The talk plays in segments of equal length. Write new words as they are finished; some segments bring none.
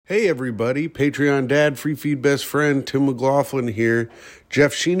Hey everybody, Patreon dad, free feed best friend, Tim McLaughlin here.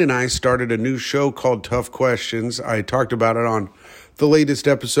 Jeff Sheen and I started a new show called Tough Questions. I talked about it on the latest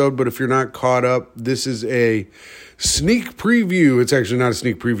episode, but if you're not caught up, this is a sneak preview. It's actually not a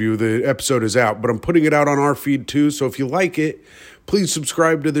sneak preview. The episode is out, but I'm putting it out on our feed too. So if you like it, please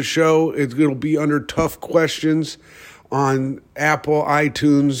subscribe to the show. It'll be under Tough Questions on Apple,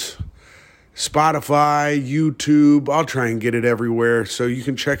 iTunes, Spotify, YouTube. I'll try and get it everywhere so you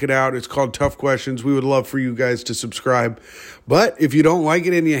can check it out. It's called Tough Questions. We would love for you guys to subscribe. But if you don't like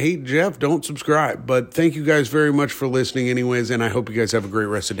it and you hate Jeff, don't subscribe. But thank you guys very much for listening anyways, and I hope you guys have a great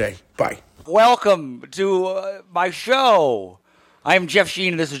rest of the day. Bye. Welcome to my show. I'm Jeff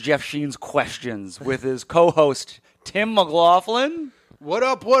Sheen, and this is Jeff Sheen's Questions with his co-host, Tim McLaughlin. What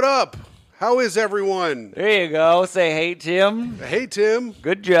up, what up? How is everyone? There you go. Say hey, Tim. Hey, Tim.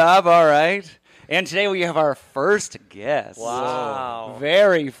 Good job. All right. And today we have our first guest. Wow.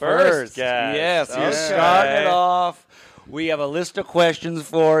 Very first. guest. Yes, Okay. you're starting it off. We have a list of questions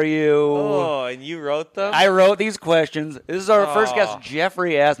for you. Oh, and you wrote them? I wrote these questions. This is our first guest,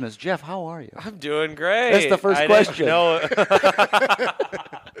 Jeffrey Asmus. Jeff, how are you? I'm doing great. That's the first question.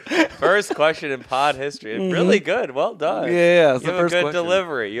 First question in pod history. Really good. Well done. Yeah, it's You the have a first good question.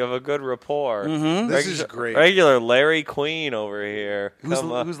 delivery. You have a good rapport. This is great. Regular Larry Queen over here.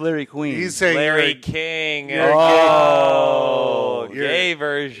 Who's Larry Queen? He's saying Larry you're- King. you're Gay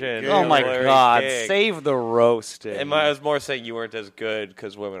version. Oh, my Larry God. King. Save the roasting. I was more saying you weren't as good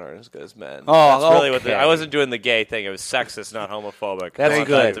because women aren't as good as men. Oh, That's really what okay. I wasn't doing the gay thing. It was sexist, not homophobic. That's I want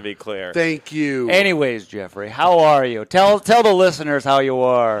good. that to be clear. Thank you. Anyways, Jeffrey, how are you? Tell the listeners how you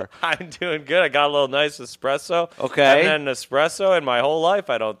are. I'm doing good. I got a little nice espresso. Okay. I haven't had an espresso in my whole life,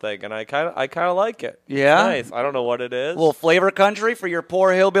 I don't think, and I kind of like it. Yeah? It's nice. I don't know what it is. A little flavor country for your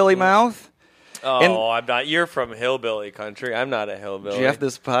poor hillbilly mouth? I'm not. You're from hillbilly country. I'm not a hillbilly. Jeff,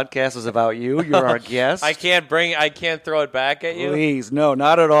 this podcast is about you. You're our guest. I can't throw it back at you. Please, no,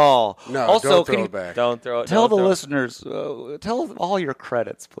 not at all. No, also, don't can throw you it back. Don't throw it. tell don't the throw it. listeners, tell all your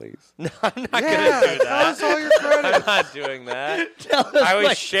credits, please. I'm not Yeah, gonna do tell that. us all your credit. I'm not doing that. Tell us, I was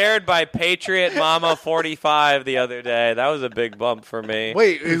like- shared by Patriot Mama 45 the other day. That was a big bump for me.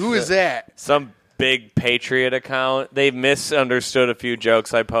 Wait, who is that? Some big Patriot account. They misunderstood a few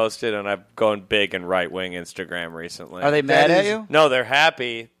jokes I posted, and I've gone big in right-wing Instagram recently. Are they mad That at is- you? No, they're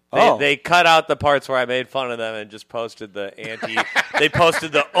happy. Oh. They cut out the parts where I made fun of them and just posted the anti. They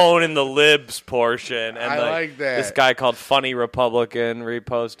posted the owning the libs portion. And I like that. This guy called Funny Republican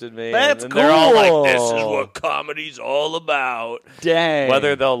reposted me. That's and they're all cool. like, "This is what comedy's all about." Dang.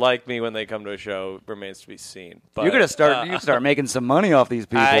 Whether they'll like me when they come to a show remains to be seen. But, You're gonna start. You start making some money off these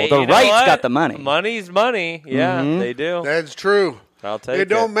people. you The know right's what? got the money. Money's money. Yeah, they do. That's true. I'll take It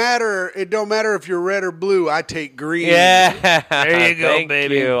don't matter. It don't matter if you're red or blue. I take green. Yeah, There you go, Thank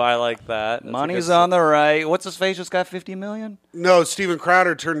baby. you. I like that. That's a Money's good- on the right. What's his face? Just got $50 million. No, Steven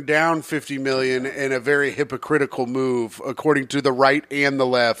Crowder turned down $50 million in a very hypocritical move, according to the right and the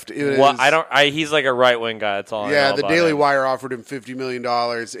left. It Well, is- he's like a right wing guy. That's all. I Yeah, know the about Daily him. Wire offered him $50 million,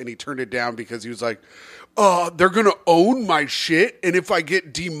 and he turned it down because he was like, they're going to own my shit, and if I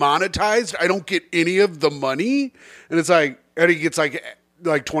get demonetized, I don't get any of the money. And it's like, and he gets like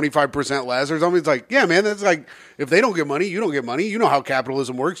 25% less or something. It's like, yeah, man, that's like, if they don't get money, you don't get money. You know how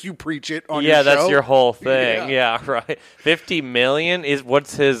capitalism works. You preach it on your show. Yeah, that's your whole thing. Yeah. Yeah, right. 50 million is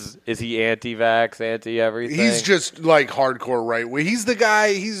what's his? Is he anti-vax, anti-everything? He's just like hardcore right wing. He's the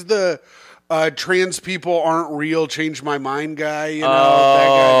guy, he's the trans people aren't real, change my mind guy, you know, that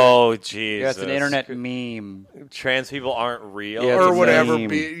Oh, jeez. Yeah, it's an internet meme. Trans people aren't real. Yeah, guy. it's Or a whatever.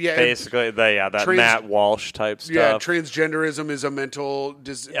 meme. Yeah, Basically, that Trans- Matt Walsh type stuff. yeah, transgenderism is a mental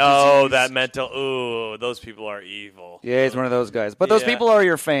disease. that mental. Ooh, those people are evil. Yeah, he's one of those guys. But those Yeah. people are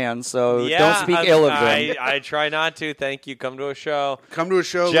your fans, so Yeah, don't speak ill of them. I try not to. Thank you. Come to a show. Come to a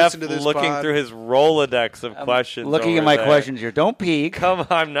show, Jeff listen to this looking pod. through his Rolodex of questions. Looking at over my there. questions here. Don't peek. Come,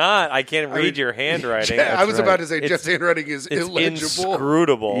 I'm not. I can't read your handwriting. I was right. about to say It's- Jeff's handwriting is It's illegible.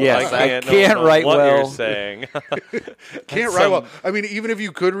 inscrutable. Yes, I I can't know write what well. you're saying. Can't write well. I mean, even if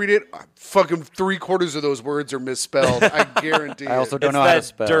you could read it, fucking 3/4 of those words are misspelled. I guarantee. I also it. don't It's know how to that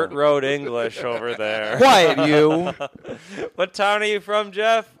spell. dirt road English over there. Quiet, you. What town are you from,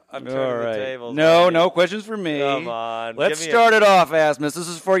 Jeff? I'm turning All the right. tables. No, on you. no questions for me. Come on. Let's Give me start it off, Asmus. This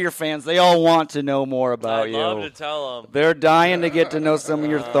is for your fans. They all want to know more about I'd you. love to tell them. They're dying to get to know some of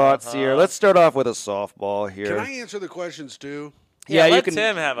your thoughts here. Let's start off with a softball Can here. I answer the questions too? Yeah, you let can.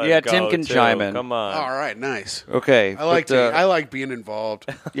 Tim have a yeah, go, Tim can too. chime in. Come on. All right, nice. Okay, I like but, I like being involved.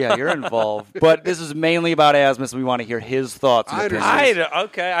 Yeah, you're involved, but this is mainly about Asmus. We want to hear his thoughts. And I opinions. understand.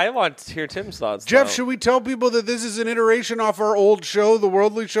 Okay, I want to hear Tim's thoughts. Jeff, though. should we tell people that this is an iteration off our old show, The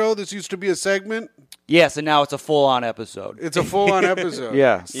Worldly Show? This used to be a segment. Yes, and now it's a full-on episode. It's a full-on episode.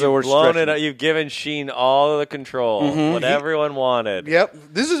 Yeah, so You've we're blown it stretching. up. You've given Sheen all of the control. What everyone wanted. Yep.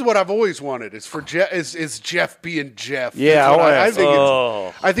 This is what I've always wanted. It's for Jeff. It's Jeff being Jeff. Yeah, That's what I I think.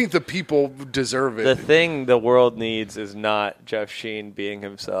 Oh. I think the people deserve it. The thing the world needs is not Jeff Sheen being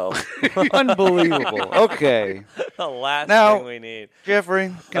himself. Unbelievable. Okay, The last Now- thing we need.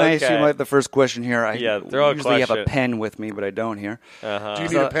 Jeffrey, can I ask Okay. you the first question here? I Yeah, throw a usually have a question. pen with me, but I don't here. Do you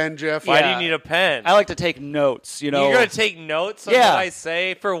need a pen, Jeff? Why do Yeah. you need a pen? I like to take notes. You know, You're going to take notes on Yeah. what I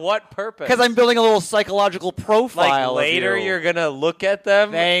say? For what purpose? because I'm building a little psychological profile. like of later you. you're going to look at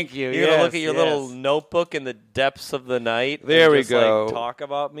them? Thank you. You're going to look Yes, at your yes. little notebook in the depths of the night There and we just, go. Like, talk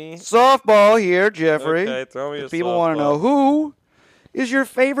about me? Softball here, Jeffrey. Okay, throw me a People want to softball. know who is your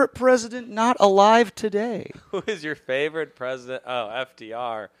favorite president not alive today? Who is your favorite president? Oh,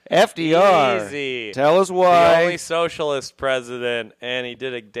 FDR. FDR. Easy. Tell us The why. only socialist president, and he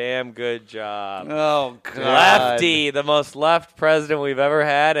did a damn good job. Oh God. Lefty, the most left president we've ever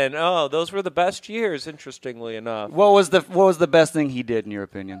had, and those were the best years. Interestingly enough, What was the best thing he did in your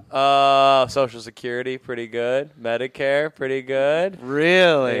opinion? Social Security, pretty good. Medicare, pretty good.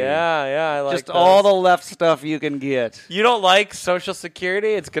 Really? Yeah, I like Just those. all the left stuff you can get. You don't like Social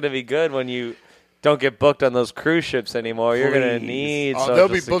Security? It's going to be good when you don't get booked on those cruise ships anymore. You're going to Please. need. Oh, Social they'll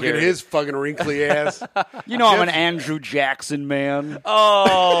be Security. booking his fucking wrinkly ass. You know I'm an Jeff- Andrew Jackson man.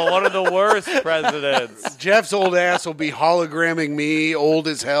 Oh, one of the worst presidents. Jeff's old ass will be hologramming me, old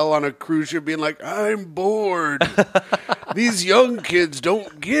as hell, on a cruise ship, being like, "I'm bored. These young kids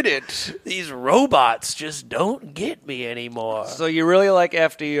don't get it." These robots just don't get me anymore. So you really like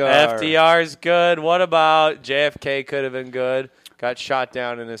FDR? FDR's good. What about JFK? Could have been good. Got shot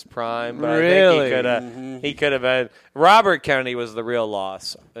down in his prime, but Really? I think he could have been. Robert Kennedy was the real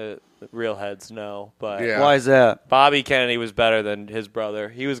loss. Real heads know, but Yeah. Why is that? Bobby Kennedy was better than his brother.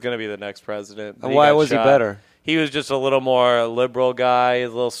 He was going to be the next president. but Why got was he shot. better? He was just a little more liberal guy, a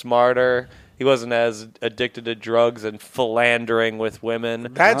little smarter. He wasn't as addicted to drugs and philandering with women.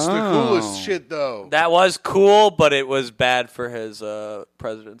 That's the Oh. coolest shit, though. That was cool, but it was bad for his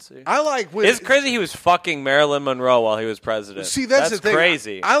presidency. I like when It's crazy he was fucking Marilyn Monroe while he was president. See, that's the thing.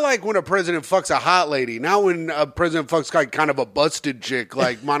 Crazy. I like when a president fucks a hot lady. Not when a president fucks like kind of a busted chick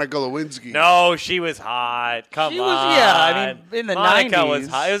like Monica Lewinsky. No, she was hot. Come She on. was- yeah, I mean, in the Monica 90s. was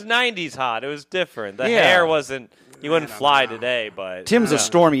hot. It was 90s hot. It was different. The Yeah. hair wasn't. You wouldn't fly today, but Tim's a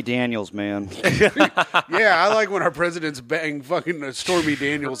Stormy Daniels man. Yeah, I like when our presidents bang fucking Stormy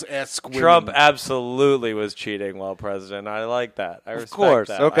Daniels-esque women. Trump absolutely was cheating while president. I like that. I respect Of course.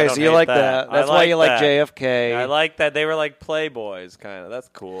 that. I Okay, don't so you hate like that. I That's why you like that. JFK. I like that. They were like playboys, kind of. That's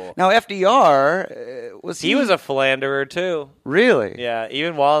cool. Now FDR was He was a philanderer too. really? Yeah,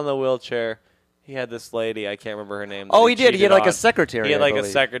 even while in the wheelchair, he had this lady. I can't remember her name. that Oh, he did. He had cheated like a on. secretary. He had I like a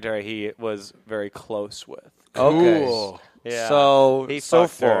believe. secretary he was very close with. Okay. Cool. Yeah. So He so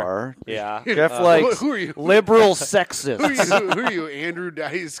fucked her. far, Yeah. Jeff likes who are you? liberal Who are sexists. you? Who are you? Andrew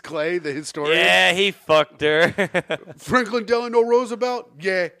Dice Clay, the historian? Yeah, he fucked her. Franklin Delano Roosevelt?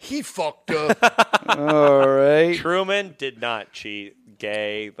 Yeah, he fucked up. All right. Truman did not cheat.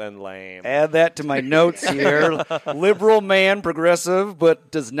 Gay, then lame. Add that to my notes here. Liberal man, progressive, but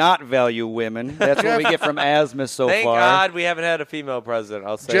does not value women. That's what we get from Asmus so Thank far. God we haven't had a female president.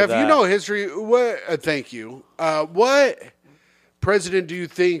 I'll say Jeff, that. you know history. What? Thank you. What president do you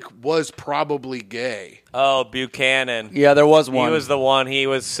think was probably gay? Oh, Buchanan. Yeah, there was He one. was the one. He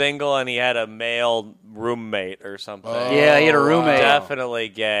was single and he had a male roommate or something. Yeah, he had a roommate. Definitely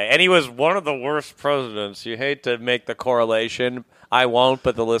gay. And he was one of the worst presidents. You hate to make the correlation. I won't,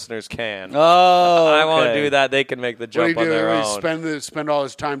 but the listeners can. Oh, I won't okay. do that. They can make the What do jump you on do? their He own. spend all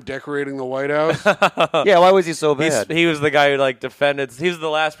his time decorating the White House? Yeah, why was he so bad? He was the guy who like defended. He was the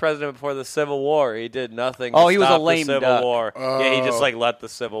last president before the Civil War. He did nothing. Oh, to he was a stop lame the Civil duck. War. Yeah, he just like let the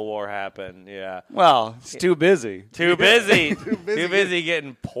Civil War happen. Yeah, Well, he's too busy. too busy. busy. Too busy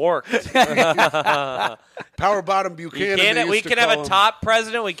getting porked. Power bottom Buchanan. they used We to can have call a him. top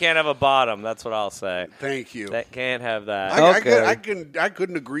president. We can't have a bottom. That's what I'll say. Thank you. That can't have that. I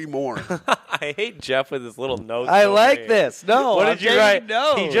couldn't agree more. I hate Jeff with his little notes. I over like here. this. No, What I'm did you taking write?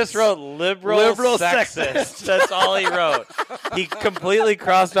 notes. He just wrote liberal Liberal sexist. That's all he wrote. He completely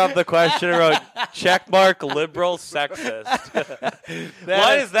crossed off the question and wrote Checkmark liberal sexist.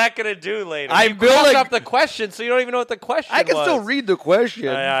 What is that going to do later? I'm you crossed building- up the question, so you don't even know what the question I can was. still read the question.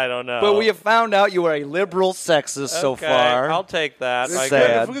 I don't know. But we have found out you are a liberal sexist so Okay, far. I'll take that. It's I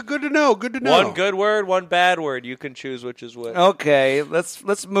sad. guess. Good to know. Good to know. One good word, one bad word. You can choose which is which. Okay,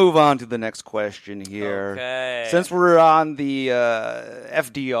 let's move on to the next question here. Okay. Since we're on the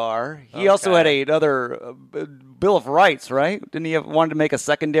FDR, he also had another Bill of Rights, right? Didn't he wanted to make a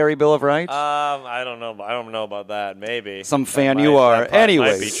secondary Bill of Rights? I don't know. I don't know about that. Maybe Some fan That you might- are. that might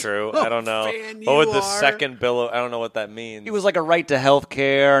Anyways. be true. I don't know. Fan What would you the are. second bill? I don't know what that means. It was like a right to health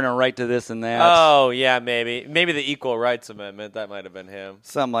care and a right to this and that. Oh yeah, maybe the Equal Rights Amendment. That might have been him.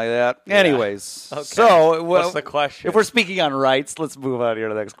 Something like that. Anyways, Okay. so What's the question? If we're speaking on rights, let's move on here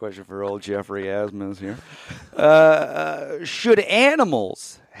to the next question for old Jeffrey Asmus here. Should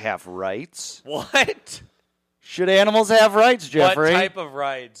animals have rights? What? Should animals have rights, Jeffrey? What type of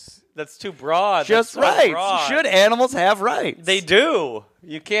rights? That's too broad. Just That's so rights. broad. Should animals have rights? They do.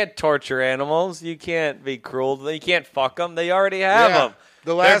 You can't torture animals. You can't be cruel. You can't fuck them. They already have Yeah. them.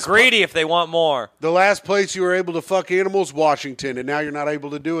 The They're last greedy if they want more. The last place you were able to fuck animals, Washington, and now you're not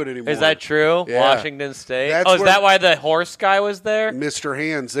able to do it anymore. Is that true? Yeah. Washington State. That's Is where- that why the horse guy was there? Mr.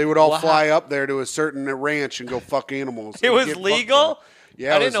 Hands? They would all Wow. fly up there to a certain ranch and go fuck animals. It and was get fucked legal. up.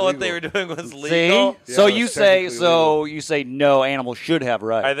 Yeah, I it didn't was know what they legal. were doing was See? legal. Yeah, So it you was say technically you say no, animals should have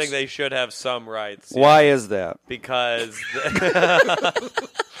rights. I think they should have some rights. Why is that? Because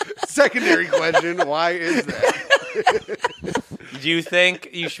Secondary question: why is that? do you think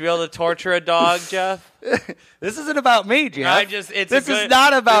you should be able to torture a dog, Jeff? This isn't about me, Jeff. This is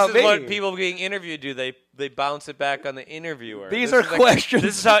not about this me. is what people being interviewed do. They bounce it back on the interviewer. These This are is like- questions.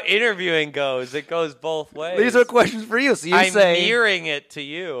 This is how interviewing goes. It goes both ways. These are questions for you. So you I'm say mirroring it to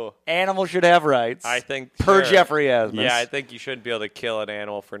you. animals should have rights. I think per sure. Jeffrey Asmus. Yeah, I think you shouldn't be able to kill an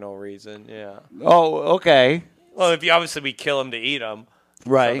animal for no reason. Yeah. Oh, okay. Well, if you obviously we kill them to eat them,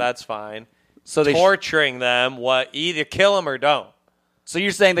 Right. so that's fine. So they Torturing them, what? Either kill them or don't. so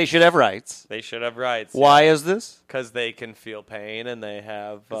you're saying they should have rights. They should have rights. Why is this? Because they can feel pain and they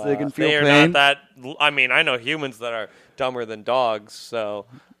have. 'Cause they can feel they are pain? Not that. I mean, I know humans that are dumber than dogs. So,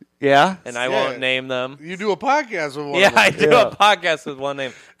 Yeah. and I Yeah. won't name them. You do a podcast with one Yeah, of them. I do Yeah. a podcast with one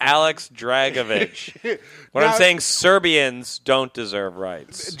named Alex Dragovic. What Now- I'm saying, Serbians don't deserve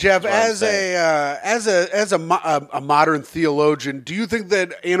rights. Jeff, That's what I'm as saying. a modern theologian, do you think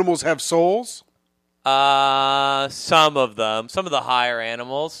that animals have souls? Some of them, some of the higher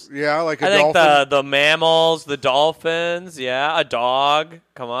animals. Yeah, like a I think dolphin. the mammals, the dolphins, yeah, a dog.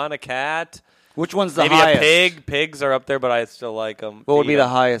 Come on, a cat. Which one's the Maybe highest? a pig. Pigs are up there, but I still like them. What would be the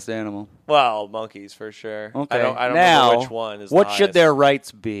highest animal? Well, monkeys for sure. Okay. I don't now, remember which one is. what the should highest. their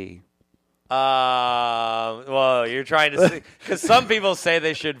rights be? Well, you're trying to say because some people say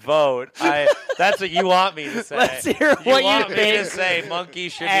they should vote. That's what you want me to say. Let's hear you what you want me think. to say.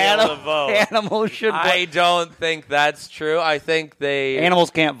 Monkeys should be able to vote. Animals should. I don't think that's true. I think Animals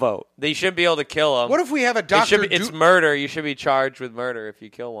can't vote. they should be able to kill them. What if we have a doctor? It's murder. You should be charged with murder if you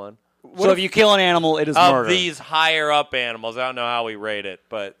kill one. So if you kill an animal, it is Of murder. these higher up animals, I don't know how we rate it,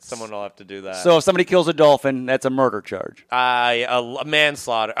 but someone will have to do that. So if somebody kills a dolphin, that's a murder charge. A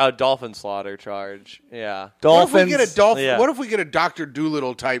manslaughter, a dolphin slaughter charge. Yeah. What if we Dolphins. get a dolphin? Yeah. What if we get a Dr.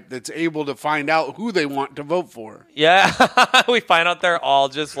 Doolittle type that's able to find out who they want to vote for? Yeah. We find out they're all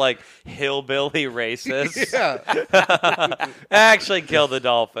just like hillbilly racists. Yeah, Actually, kill the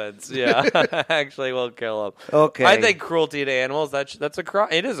dolphins. Yeah. Actually, we'll kill them. Okay. I think cruelty to animals, that's a crime.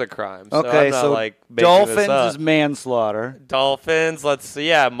 It is a crime. So Okay, I'm not, so like, making this dolphins up. is manslaughter. Dolphins, let's see,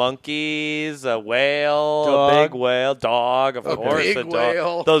 yeah, monkeys, a whale, Dog. a big whale, dog, of course, big a dog.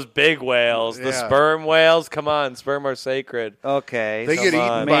 whale. Those big whales, the Yeah. sperm whales, come on, sperm are sacred. Okay. they so get eaten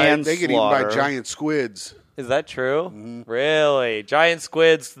by manslaughter. giant squids. Is that true? Mm-hmm. Really? Giant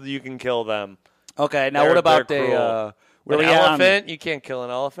squids, you can kill them. Okay, now They're- what about they're cruel. where An we at on- elephant? You can't kill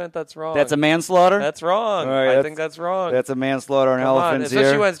an elephant. That's wrong. That's a manslaughter? That's wrong. All right, I that's- think that's wrong. That's a manslaughter on Come on, elephants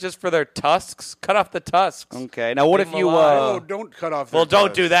especially here. when it's just for their tusks. Cut off the tusks. Okay, now what Leave if them you... alive. Oh, don't cut off. Well, their don't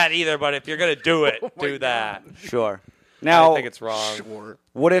toes. do that either, but if you're going to do it, do God. that. Sure. Now, I think it's wrong. Sure.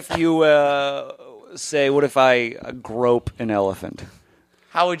 what if you what if I grope an elephant?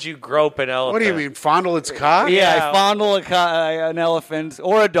 How would you grope an elephant? What do you mean? Fondle its cock? Yeah, Yeah. I fondle an elephant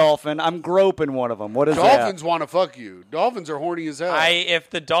or a dolphin. I'm groping one of them. What is Dolphins want to fuck you. Dolphins are horny as hell. If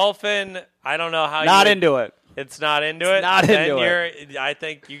the dolphin, I don't know how that? Not you, into it. It's not into it. not then into I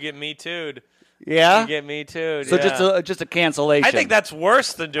think you get me too'd. Yeah? You get me too'd. So yeah. just a cancellation. I think that's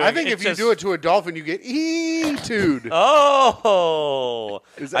worse than doing. I think it's if you just- do it to a dolphin, you get eatude. Oh,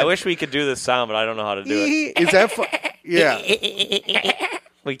 that- I wish we could do this sound, but I don't know how to do it. Is that? Yeah.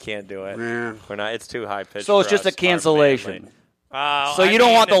 We can't do it. Yeah. We're not. It's too high pitched. So it's just a cancellation. So you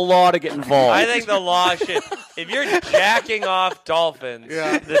don't want the law to get involved. I think the law should. If you're jacking off dolphins,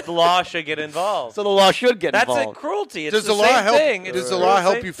 the law should get involved. So the law should get That's involved. a cruelty. It's Does the the law same help? thing. Does the law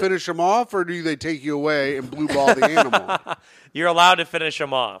help you finish them off, or do they take you away and blue ball the animal? You're allowed to finish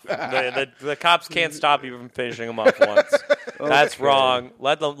them off. The cops can't stop you from finishing them off once. That's wrong.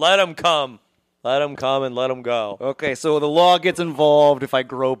 Let them come. Let them come and let them go. Okay, so the law gets involved if I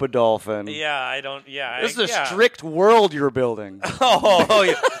grope a dolphin. Yeah, I don't. Yeah, This is a strict world you're building.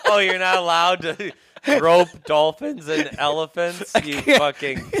 You're not allowed to grope dolphins and elephants. You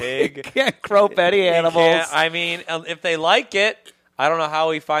fucking pig. Can't grope any animals. I mean, if they like it, I don't know how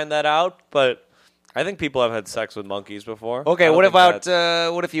we find that out, but I think people have had sex with monkeys before. Okay, what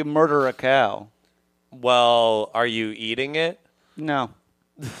what if you murder a cow? Well, are you eating it? No.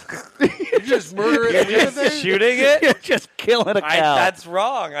 You just murder it. Shooting it? You're just killing a cow. That's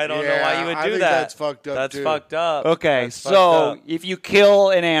wrong. I don't know why you would I do think that. that's fucked up, That's too. fucked up. Okay, That's fucked so up. if you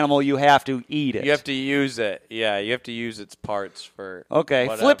kill an animal, you have to eat it. You have to use it. Yeah, you have to use its parts for. Okay,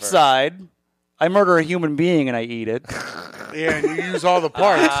 whatever. flip side, I murder a human being and I eat it. Yeah, and you use all the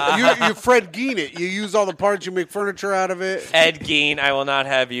parts. You Fred Gein it. You use all the parts. You make furniture out of it. Ed Gein, I will not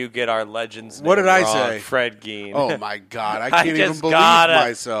have you get our legends. What name did I wrong. say? Fred Gein. Oh my God, I can't even just believe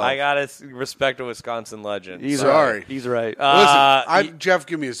myself. I gotta respect a Wisconsin legend. He's Sorry. right. He's right. Listen, Jeff,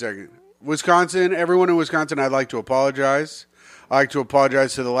 give me a second. Wisconsin, everyone in Wisconsin, I'd like to apologize. I'd like to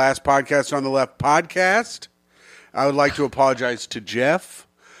apologize to the last podcast on the left podcast. I would like to apologize to Jeff.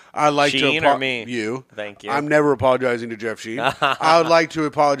 I'd like Sheen to or me? You. Thank you. I'm never apologizing to Jeff Sheen. I would like to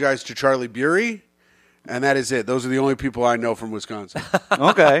apologize to Charlie Bury, and that is it. Those are the only people I know from Wisconsin.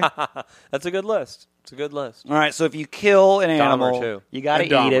 Okay. That's a good list. It's a good list. All right, so if you kill an Dahmer, animal, too. you got to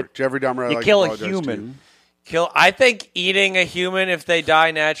And Dahmer. eat it. Jeffrey Dahmer, I'd You like kill to a apologize human. I think eating a human if they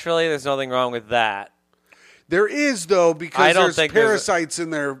die naturally, there's nothing wrong with that. There is, though, I because don't there's think there's parasites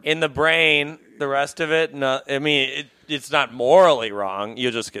in there. In the brain, the rest of it, no, I mean, it's not morally wrong.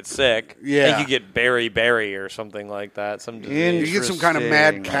 You'll just get sick. Yeah. I think you get beriberi or something like that. Some disease. You get some kind of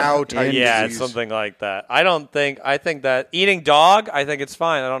mad cow type Yeah, disease. it's something like that. I think that eating dog, I think it's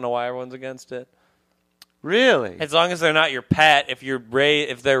fine. I don't know why everyone's against it. Really? As long as they're not your pet,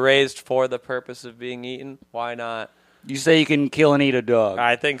 if they're raised for the purpose of being eaten, why not? You say you can kill and eat a dog.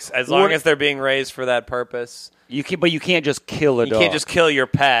 I think as long as they're being raised for that purpose. But you can't just kill a You dog. can't just kill your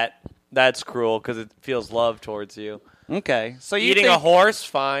pet. That's cruel because it feels love towards you. Okay. So you Eating think, a horse,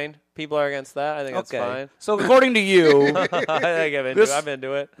 fine. People are against that. I think that's Okay. fine. So according to you, I think I'm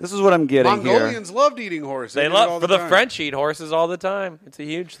into it. this is what I'm getting here. Mongolians loved eating horses. They did it all love the the time. French eat horses all the time. It's a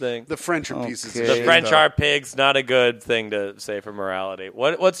huge thing. The French are pieces of Okay. The shit. French though. are pigs. Not a good thing to say for morality.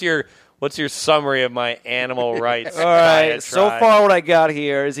 What's your summary of my animal rights? All right. diatribe? So far, what I got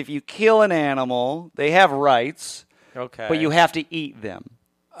here is if you kill an animal, they have rights, okay, but you have to eat them.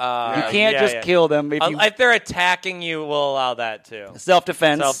 You can't yeah, just yeah. kill them. If they're attacking you, we'll allow that too.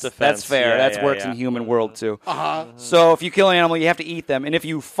 Self-defense. Self-defense, That's fair. yeah, That yeah, works yeah. in human world too. Uh-huh. So if you kill an animal, you have to eat them, and if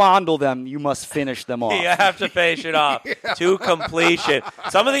you fondle them, you must finish them off. You have to finish it off to completion.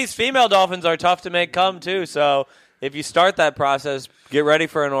 Some of these female dolphins are tough to make come too. So if you start that process, get ready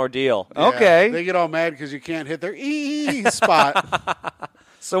for an ordeal. Yeah. Okay. They get all mad because you can't hit their spot.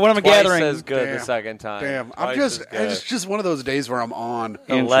 So what I'm Twice gathering, as good Damn. the second time. Damn. Twice as good. It's just one of those days where I'm on.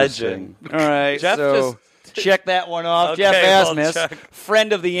 A legend. All right, Jeff so check that one off. Okay, Jeff well, Asmus, check.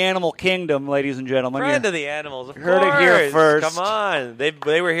 friend of the animal kingdom, ladies and gentlemen. Friend You of the animals, of heard course. it here first. Come on, they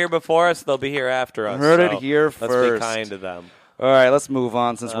were here before us. They'll be here after us. Heard it so here Let's first. be kind to them. All right, let's move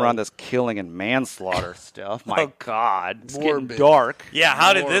on since we're on this killing and manslaughter stuff. My God, it's Morbid. getting dark. Yeah,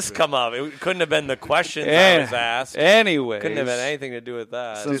 how did this Morbid. come up? It couldn't have been the questions I was asked. Anyway, Couldn't have had anything to do with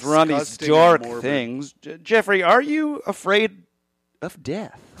that. Since we're on these Disgusting and dark morbid. things, Jeffrey, are you afraid of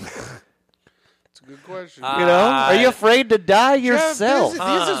death? It's a good question. You know, are you afraid to die yourself?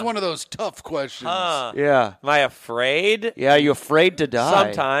 Jeff, this is one of those tough questions. Yeah, Am I afraid? yeah. Are you afraid to die?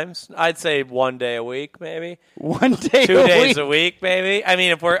 Sometimes. I'd say 1 day a week, maybe. 1 day, 2 a days week. a week, maybe. I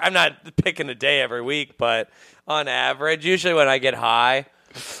mean, I'm not picking a day every week, but on average, usually when I get high.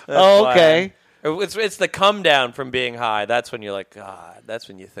 that's Oh, when- okay. It's the come down from being high. That's when you're like, God. That's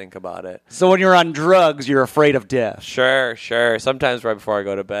when you think about it. So when you're on drugs, you're afraid of death. Sure. Sometimes right before I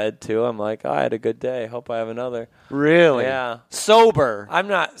go to bed, too, I'm like, I had a good day. Hope I have another. Really? Yeah. Sober. I'm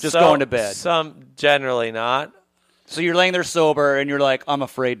not Just going to bed. Generally not. So you're laying there sober, and you're like, I'm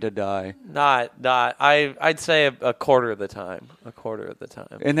afraid to die. Not. I'd say a quarter of the time. A quarter of the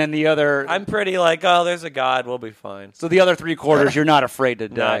time. And then the other, I'm pretty like, oh, there's a God. We'll be fine. so the other 3/4, you're not afraid to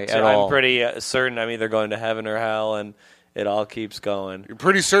die Not at too- all. I'm pretty certain I'm either going to heaven or hell, and It all keeps going. You're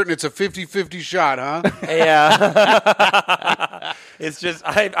pretty certain it's a 50-50 shot, huh? Yeah. It's just,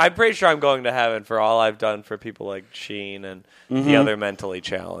 I'm pretty sure I'm going to heaven for all I've done for people like Sheen and the other mentally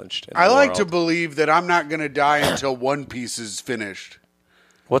challenged. I like to believe that I'm not going to die until One Piece is finished.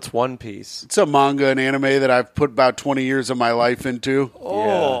 What's One Piece? It's a manga and anime that I've put about 20 years of my life into.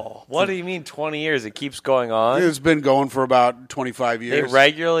 Oh, what do you mean 20 years? It keeps going on? It's been going for about 25 They years.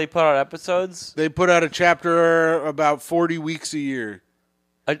 regularly put out episodes? They put out a chapter about 40 weeks a year.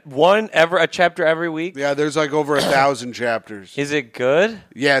 A chapter every week? Yeah, there's like over 1,000 chapters. Is it good?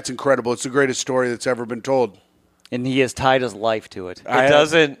 Yeah, it's incredible. It's the greatest story that's ever been told. And he has tied his life to it. It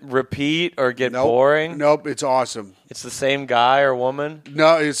doesn't repeat or get boring? Nope, it's awesome. It's the same guy or woman?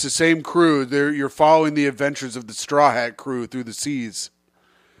 No, it's the same crew. You're following the adventures of the Straw Hat crew through the seas.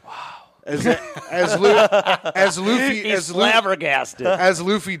 Wow. As Luffy He's flabbergasted. as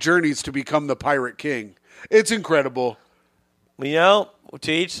Luffy journeys to become the Pirate King. It's incredible. You know,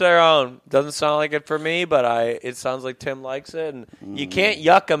 to each their own. Doesn't sound like it for me, but it sounds like Tim likes it. And you can't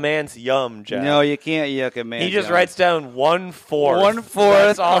yuck a man's yum, Jeff. No, you can't yuck a man. He just writes down 1/4. 1/4.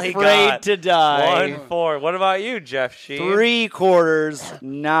 That's all he got. Afraid to die. 1/4. What about you, Jeff Sheen? 3/4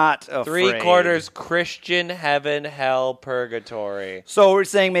 not afraid. 3/4 Christian heaven, hell, purgatory. So we're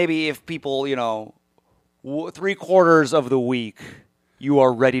saying maybe if people, 3/4 of the week, you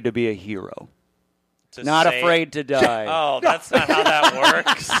are ready to be a hero. Not afraid to die. Oh, that's not how that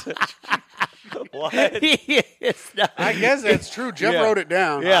works. What? It's not. I guess that's true. Jeff wrote it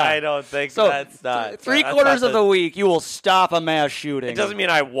down. Yeah. I don't think So that's not. 3/4 of the week, you will stop a mass shooting. It doesn't mean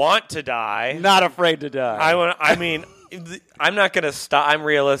I want to die. Not afraid to die. I'm not going to stop. I'm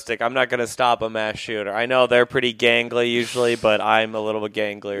realistic. I'm not going to stop a mass shooter. I know they're pretty gangly usually, but I'm a little bit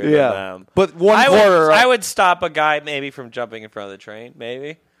ganglier than them. But 1/4. I would stop a guy maybe from jumping in front of the train,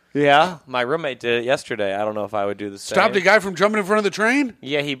 maybe. Yeah. My roommate did it yesterday. I don't know if I would do the same. Stopped a guy from jumping in front of the train?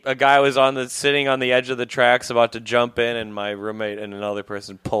 Yeah, a guy was sitting on the edge of the tracks about to jump in, and my roommate and another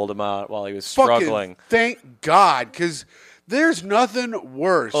person pulled him out while he was struggling. Thank God, because there's nothing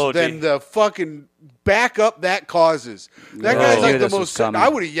worse than the fucking backup that causes. That guy's like the most. I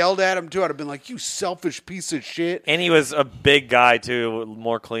would have yelled at him too. I'd have been like, "You selfish piece of shit!" And he was a big guy too,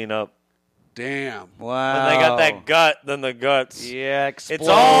 more cleanup. Damn. Wow. When they got that gut, then the guts. Yeah, explodes. It's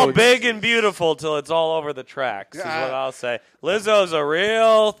all big and beautiful till it's all over the tracks, is what I'll say. Lizzo's a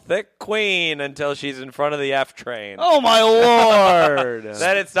real thick queen until she's in front of the F train. Oh, my Lord.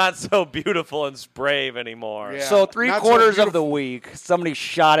 Then it's not so beautiful and brave anymore. Yeah. So 3/4 so of the week, somebody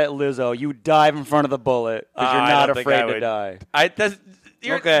shot at Lizzo. You dive in front of the bullet because you're I not don't think afraid I to would. die.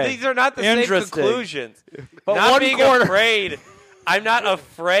 Okay. These are not the same Interesting. conclusions. But Not being 1/4. afraid. I'm not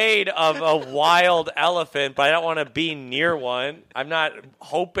afraid of a wild elephant, but I don't want to be near one. I'm not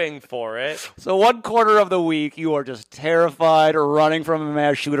hoping for it. So 1/4 of the week, you are just terrified or running from a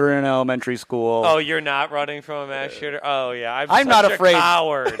mass shooter in elementary school. Oh, you're not running from a mass shooter? Oh, yeah. I'm I'm such not a afraid.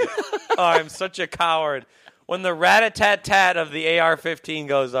 coward. I'm such a coward. When the rat-a-tat-tat of the AR-15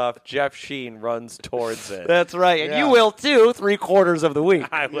 goes off, Jeff Sheen runs towards it. That's right. And Yeah. you will, too, 3/4 of the week.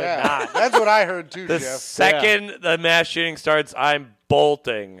 I would Yeah, not. that's what I heard too, The Jeff. second the mass shooting starts, I'm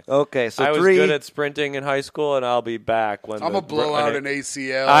bolting. Okay, so I was 3. good at sprinting in high school, and I'll be back when I'm gonna blow out an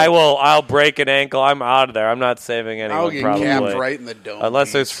ACL. I'll break an ankle. I'm out of there. I'm not saving anyone. I'll get probably. capped right in the dome.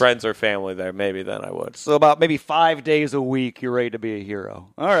 Unless there's piece. friends or family there, maybe then I would. So about maybe 5 days a week, you're ready to be a hero.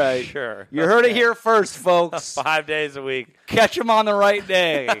 All right. Sure. You heard it here first, folks. 5 days a week. Catch him on the right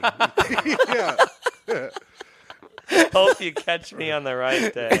day. Yeah. Hope you catch me on the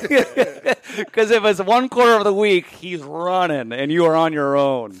right day. Because if it's 1/4 of the week, he's running, and you are on your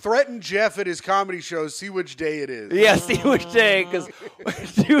own. Threaten Jeff at his comedy shows. See which day it is. Yeah, see which day, because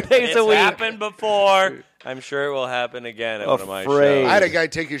 2 days It's a week. happened before. I'm sure it will happen again at one of my Afraid. shows. I had a guy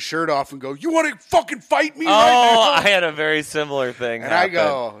take his shirt off and go, "You want to fucking fight me Oh, right I now?" had a very similar thing And happen. I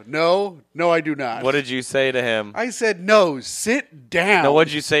go, no, I do not. What did you say to him? I said, "No, sit down." No,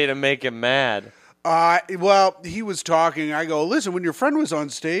 what'd you say to make him mad? Well, he was talking. I go, "Listen, when your friend was on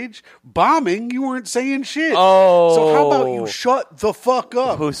stage bombing, you weren't saying shit. Oh. So how about you shut the fuck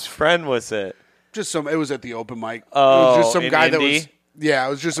up?" Whose friend was it? It was at the open mic. Oh, it was just some in guy Indy? that was. Yeah, it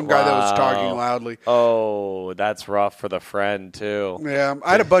was just some guy that was talking loudly. Oh, that's rough for the friend, too. Yeah,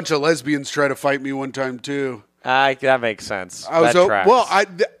 I had a bunch of lesbians try to fight me one time too. That makes sense. I was that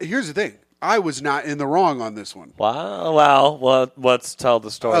tracks. here's the thing. I was not in the wrong on this one. Wow. Well, let's tell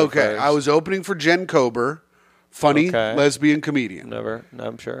the story. Okay, first. I was opening for Jen Kober, funny Okay. lesbian comedian. No,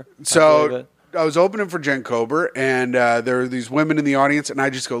 I'm sure. I believe So it. I was opening for Jen Kober, and there were these women in the audience, and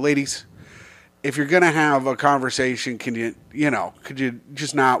I just go, "Ladies, if you're going to have a conversation, could you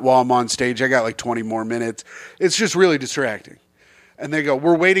just not while I'm on stage? I got like 20 more minutes. It's just really distracting. And they go,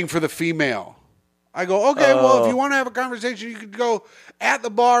 we're waiting for the female. I go, okay, well, if you want to have a conversation, you could go at the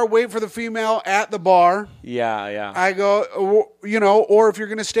bar, wait for the female at the bar. Yeah. I go, or if you're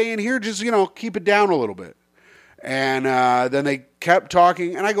going to stay in here, just, keep it down a little bit. And then they kept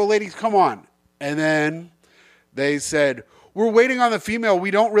talking. And I go, ladies, come on. And then they said, we're waiting on the female.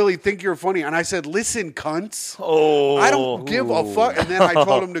 We don't really think you're funny. And I said, listen, cunts. Oh. I don't give a fuck. And then I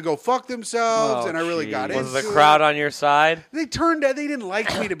told them to go fuck themselves. And I really got into it. Was the crowd on your side? They turned out, they didn't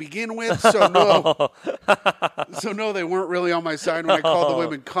like me to begin with. So no. They weren't really on my side when I called the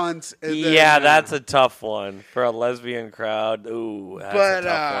women cunts. And then, that's a tough one for a lesbian crowd. Ooh, that's a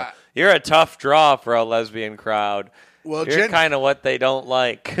tough one. You're a tough draw for a lesbian crowd. Well, you're kind of what they don't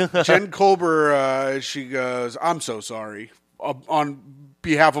like. Jen Colber, she goes, I'm so sorry. On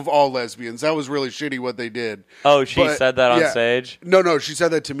behalf of all lesbians. That was really shitty what they did. Oh, she said that on stage? No, she said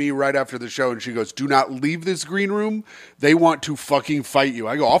that to me right after the show, and she goes, do not leave this green room. They want to fucking fight you.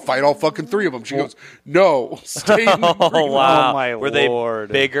 I go, I'll fight all fucking three of them. She goes, no, stay in the green room. Wow. Oh, my Were Lord.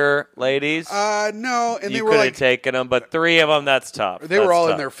 they bigger ladies? No, and you they were could like... have taken them, but three of them, that's tough. They were all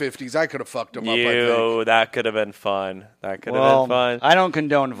in their 50s. I could have fucked them up, I think. That could have been fun. That could have been fun. I don't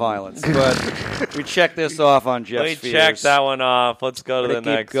condone violence, but we checked this off on Jeff's fears. We checked that one off. Let's go to the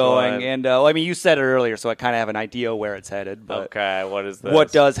next going. one. And you said it earlier, so I kind of have an idea where it's headed. But okay, what is this?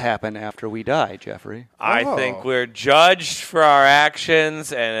 What does happen after we die, Jeffrey? I think we're judged for our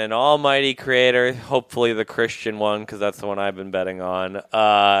actions, and an almighty creator, hopefully the Christian one, because that's the one I've been betting on,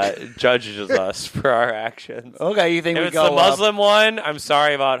 judges us for our actions. Okay, you think if we it's go the Muslim one, I'm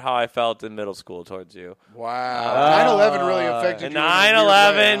sorry about how I felt in middle school towards you. Wow. 9/11 really affected in you.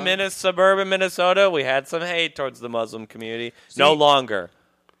 9/11, suburban Minnesota, we had some hate towards the Muslim community. No longer.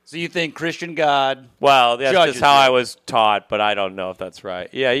 So you think Christian God? Well, that's judges just how you. I was taught, but I don't know if that's right.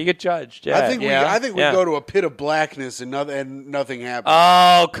 Yeah, you get judged. Yeah. I think we go to a pit of blackness and nothing happens.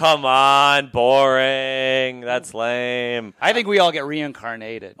 Oh, come on, boring. That's lame. I think we all get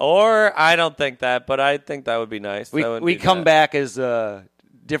reincarnated. Or I don't think that, but I think that would be nice. We come back as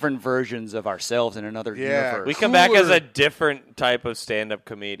different versions of ourselves in another universe. We come back as a different type of stand-up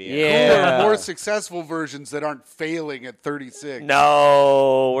comedian. Cooler, more successful versions that aren't failing at 36.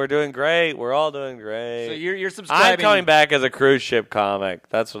 No, we're doing great. We're all doing great. So you're subscribing. I'm coming back as a cruise ship comic.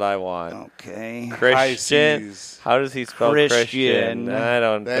 That's what I want. Okay. Christian. How does he spell Christian? I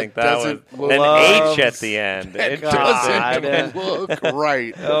don't think that was an H at the end. It doesn't look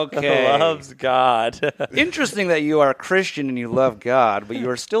right. Okay. Loves God. Interesting that you are a Christian and you love God, but you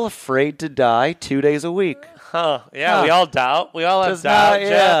are still afraid to die 2 days a week. Huh. Yeah, we all doubt. We all have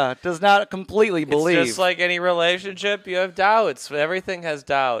doubt. Does not completely believe. It's just like any relationship, you have doubts. Everything has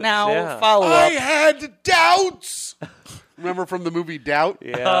doubts. Now, follow up. I had doubts. Remember from the movie Doubt?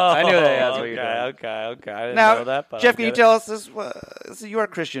 Yeah, I knew that's what you're doing. Okay. I didn't now, know that. But Jeff, can you tell us this? So you are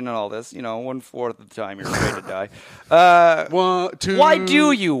Christian and all this. 1/4 of the time you're afraid to die. 1, 2. Why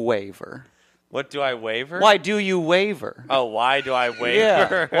do you waver? What do I waver? Why do you waver? Oh, why do I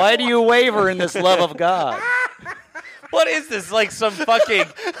waver? Yeah. Why do you waver in this love of God? What is this? Like some fucking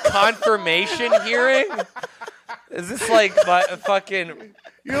confirmation hearing? Is this like my fucking...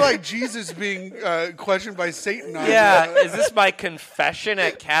 You're like Jesus being questioned by Satan. Is this my confession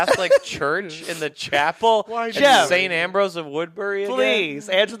at Catholic Church in the chapel? Why, Jeff? St. Ambrose of Woodbury again? Please,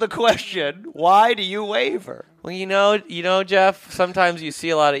 answer the question. Why do you waver? Well, you know, Jeff, sometimes you see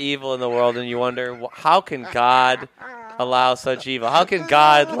a lot of evil in the world and you wonder, how can God allow such evil? How can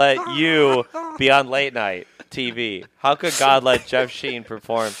God let you be on late night TV? How could God let Jeff Sheen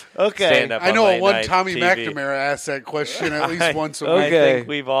perform stand-up I know on late one night Tommy TV? McNamara asked that question at least once a week. I think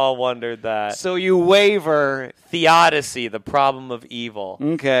we've all wondered that. So you waver. Theodicy, the problem of evil.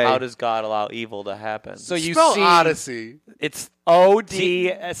 Okay. How does God allow evil to happen? So you Spell see Odyssey. It's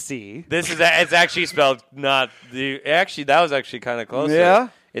ODSC. it's actually spelled not the. Actually, that was actually kind of closer. Yeah?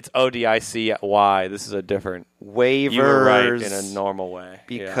 It's ODICY. This is a different. Waivers. You were right in a normal way.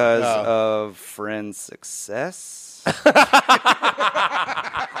 Because of friend success.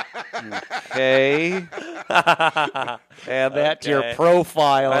 Okay. Add that to your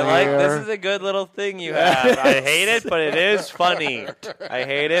profile. I like here. this is a good little thing you have. I hate it, but it is funny. I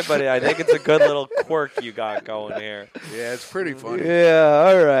hate it, but I think it's a good little quirk you got going here. Yeah, it's pretty funny. Yeah,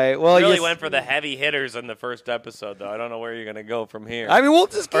 all right. Well, You really went for the heavy hitters in the first episode, though. I don't know where you're going to go from here. I mean, we'll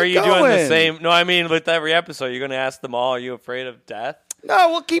just keep Or are you going. doing the same? No, I mean, with every episode, you're going to ask them all, are you afraid of death? No,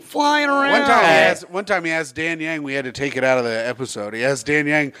 we'll keep flying around. One time he asked Dan Yang, we had to take it out of the episode. He asked Dan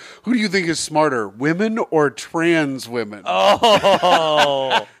Yang, who do you think is smarter, women or trans women?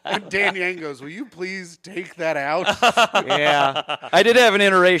 Oh. And Dan Yang goes, will you please take that out? Yeah. I did have an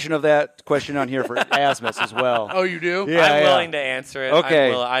iteration of that question on here for Asmus as well. Oh, you do? Yeah. I'm willing to answer it.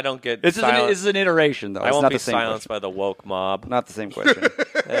 Okay. I don't get This is an iteration, though. I It's won't not be the same silenced question. by the woke mob. Not the same question.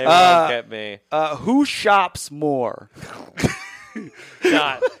 They won't get me. Who shops more?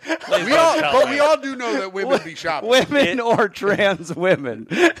 God. Please We don't all, tell but me. we all do know that women be shopping. Women or trans women?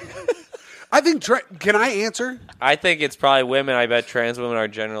 I think, can I answer? I think it's probably women. I bet trans women are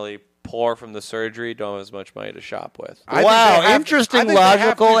generally poor from the surgery, don't have as much money to shop with. I think Wow, they have- interesting I think they have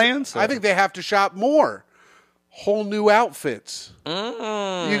logical to- answer. I think they have to shop more. Whole new outfits. You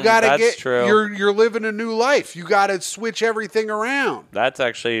got to that's get. true. You're living a new life. You got to switch everything around. I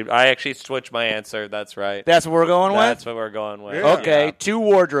actually switched my answer. That's right. That's what we're going That's with? what we're going with. Yeah. Okay, Yeah. 2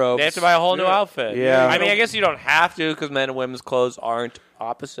 wardrobes. They have to buy a whole new outfit. Yeah. I mean, I guess you don't have to because men and women's clothes aren't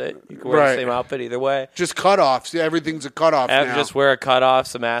opposite. You can wear Right. the same outfit either way. Just cutoffs. Everything's a cutoff now. Just wear a cutoff,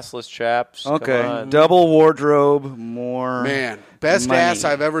 some assless chaps. Come Okay, on. double wardrobe, more. Man, best money. ass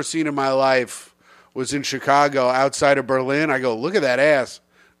I've ever seen in my life was in Chicago, outside of Berlin. I go, look at that ass.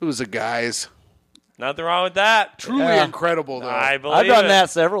 It was a guy's. Nothing wrong with that. Truly Yeah. incredible, though. I believe I've done it. that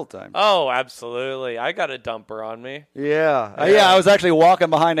several times. Oh, absolutely. I got a dumper on me. Yeah. I was actually walking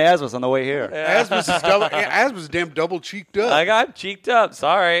behind Asmus on the way here. Asmus is damn double cheeked up. I got cheeked up.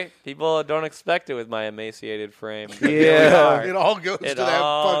 Sorry. People don't expect it with my emaciated frame. But Yeah. here we are. It all goes It to that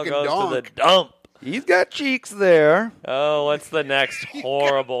all fucking goes donk. to the dump. He's got cheeks there. Oh, what's the next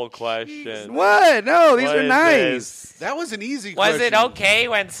horrible question? What? No, these What are is nice. this? That was an easy Was question. it okay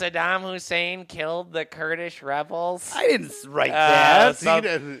when Saddam Hussein killed the Kurdish rebels? I didn't write that.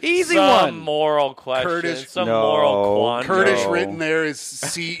 Some Easy some one. moral question. Kurdish- Some No. moral quandrum. Kurdish No. written there is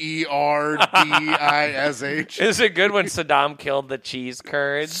CERDISH. Is it good when Saddam killed the cheese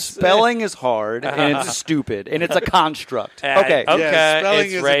Kurds? Spelling is hard and it's stupid and it's a construct. Okay. Okay. Yeah, spelling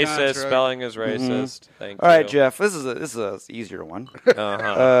it's is a racist. construct. Spelling is racist. Thank All right, you. Jeff. This is a easier one.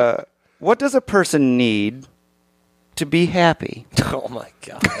 Uh-huh. What does a person need to be happy? Oh my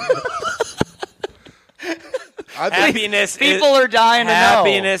god. I think Happiness. People are dying to know.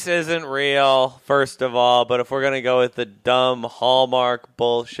 Happiness isn't real, first of all. But if we're gonna go with the dumb hallmark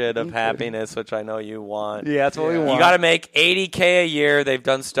bullshit of happiness, which I know you want, Yeah, that's what we Yeah. want. you got to make $80K a year. They've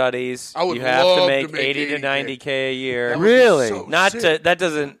done studies. I would you have love to to make make 80 to 80K. 90K a year. that would be Really? so Not sick. to that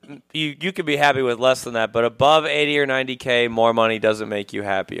doesn't you could be happy with less than that, but above 80 or 90K, more money doesn't make you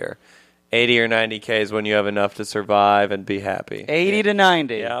happier. 80 or 90K is when you have enough to survive and be happy. 80 to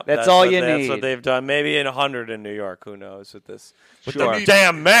 90. Yeah, that's all you That's need. what they've done. Maybe in 100 in New York. Who knows with this? With Sure. the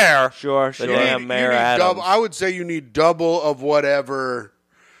damn mayor. Sure, The sure. damn You Mayor need Adams. double, I would say you need double of whatever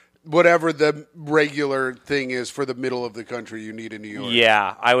the regular thing is for the middle of the country you need in New York.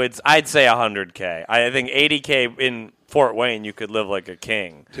 Yeah, I'd say 100K. I think 80K in Fort Wayne, you could live like a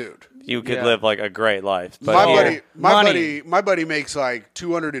king. Dude. You could Yeah. live like a great life. But My here- my buddy makes like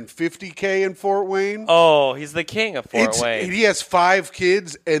 250K in Fort Wayne. Oh, he's the king of Fort Wayne. He has 5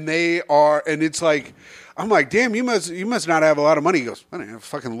 kids, and it's like, I'm like, damn, you must not have a lot of money. He goes, I don't have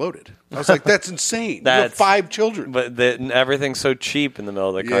fucking loaded. I was like, that's insane. You have That's- 5 children. But everything's so cheap in the middle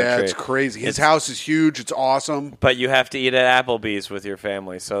of the country. Yeah, it's crazy. His house is huge. It's awesome. But you have to eat at Applebee's with your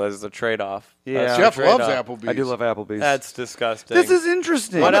family, so there's a trade-off. Yeah. That's the Jeff loves trade-off. Applebee's. I do love Applebee's. That's disgusting. This is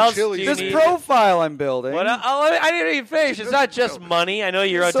interesting. What else chili do you This need? profile I'm building. What I didn't even finish. It's not just money. I know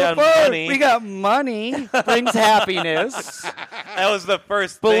you wrote so down far, money. we got money brings happiness. That was the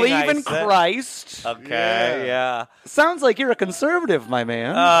first thing Believe I in said. Christ. Okay, yeah. Sounds like you're a conservative, my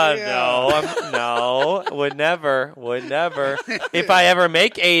man. No, would never. If I ever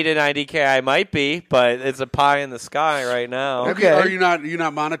make 80 to 90K, I might be, but it's a pie in the sky right now. Have Okay. Are you not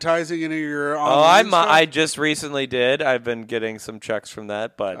monetizing any of your online stuff? I just recently did. I've been getting some checks from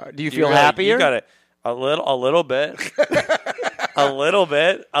that, but Do you feel happier? You got it. A little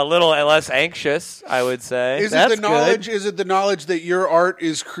bit, a little less anxious, I would say. Is That's it the knowledge? good. Is it the knowledge that your art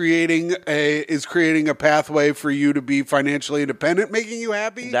is creating a pathway for you to be financially independent, making you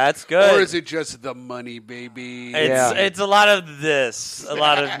happy? That's good. Or is it just the money, baby? Yeah. It's a lot of this, a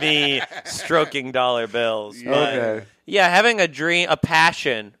lot of me stroking dollar bills. But Okay. yeah, having a dream, a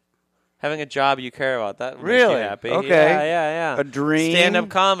passion, having a job you care about, that would make Really? you happy. Okay. Yeah. A dream? Stand-up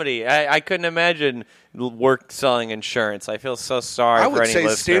comedy. I couldn't imagine work selling insurance. I feel so sorry I for would any say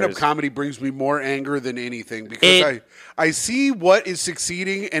listeners. stand-up comedy brings me more anger than anything because It- I see what is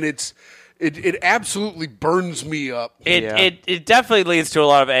succeeding and it's It absolutely burns me up. It definitely leads to a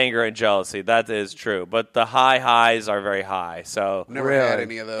lot of anger and jealousy. That is true. But the highs are very high. So Never had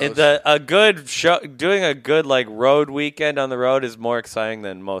any of those. a good show, doing a good like road weekend on the road is more exciting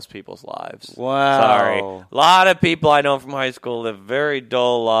than most people's lives. Wow. Sorry. A lot of people I know from high school live very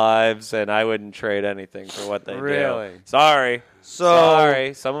dull lives, and I wouldn't trade anything for what they Really? do. Sorry.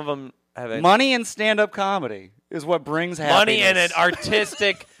 Sorry. Some of them have money and stand-up comedy is what brings happiness. money and an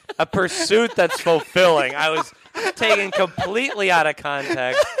artistic a pursuit that's fulfilling. I was taken completely out of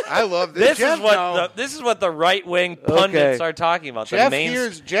context. I love this. This is what the right wing pundits are talking about. Jeff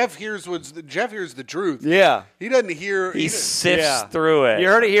hears the truth. Yeah. He doesn't hear. He sifts through it. You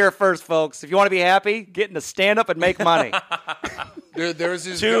heard it here first, folks. If you want to be happy, get into stand-up and make money. There's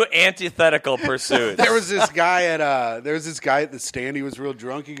this Two antithetical pursuits. There was this guy at the stand. He was real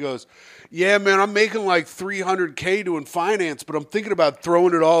drunk. He goes, "Yeah, man, I'm making like $300K doing finance, but I'm thinking about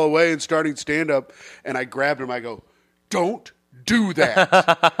throwing it all away and starting stand-up." And I grabbed him. I go, "Don't do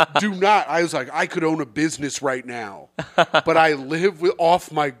that. Do not." I was like, I could own a business right now, but I live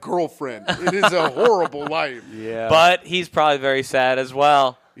off my girlfriend. It is a horrible life. Yeah. But he's probably very sad as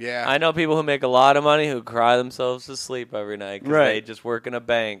well. Yeah. I know people who make a lot of money who cry themselves to sleep every night because they just work in a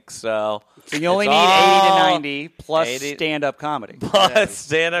bank. So you only need 80 to 90 plus stand-up comedy. Plus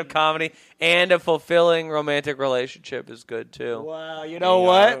stand-up comedy and a fulfilling romantic relationship is good, too. Wow, you know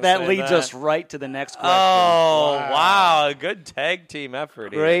what? That leads us right to the next question. Oh, wow. A good tag team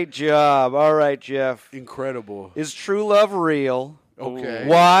effort here. Great job. All right, Jeff. Incredible. Is true love real? Okay.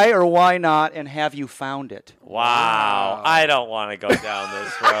 Why or why not? And have you found it? Wow. I don't want to go down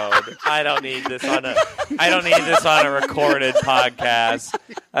this road. I don't need this on a recorded podcast.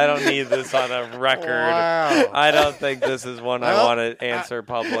 I don't need this on a record. Wow. I don't think this is one I want to answer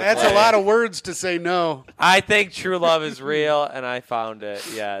publicly. That's a lot of words to say no. I think true love is real, and I found it.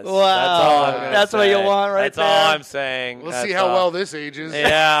 Yes. Wow. That's all I'm gonna That's say. what you want right That's there? all I'm saying. We'll That's see how all. well this ages.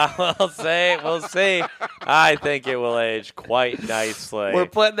 Yeah, we'll see. We'll see. I think it will age quite nicely. We're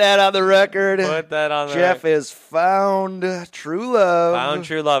putting that on the record. Put that on the Jeff record. has found true love. Found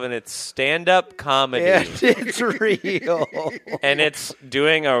true love, and it's stand-up comedy. And it's real. And it's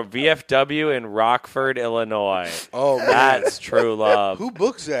doing a VFW in Rockford, Illinois. Oh, man. That's true love. Who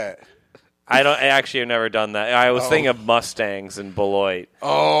books that? I actually have never done that. I was thinking of Mustangs in Beloit.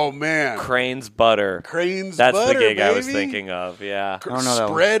 Oh, man. Crane's Butter. Crane's That's Butter, the gig I was baby. thinking of, yeah. I don't know that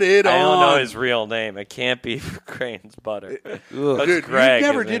Spread it on. I don't know his real name. It can't be Crane's Butter. But Dude, Greg you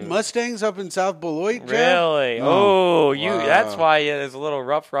never is did in- Mustangs up in South Beloit, Jeff? Really? Oh, Oh, you. wow. That's why it is a little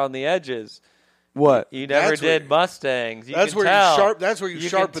rough around the edges. What? You never That's did where- Mustangs. You That's can where tell. you sharp. That's where you, You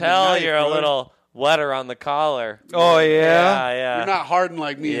sharpen can tell the knife, you're a brother. little wetter on the collar. Oh, yeah? Yeah. You're not hardened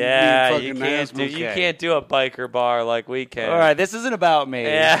like me. Yeah, and me you and can't fucking do. You Nasmus. can't do a biker bar like we can. All right, this isn't about me.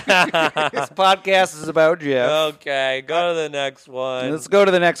 Yeah. This podcast is about Jeff. Okay, go to the next one. Let's go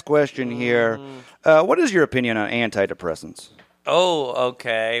to the next question here. What is your opinion on antidepressants? Oh,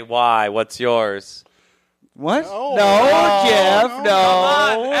 okay. Why? What's yours? What? No. No, Jeff, Come no.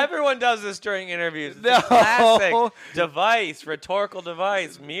 on. Everyone does this during interviews. It's No. a classic device, rhetorical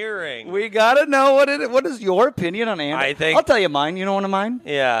device, mirroring. We gotta know what is your opinion on I think- I'll tell you mine. You know one of mine?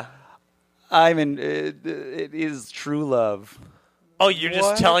 Yeah. It is true love. Oh, you're just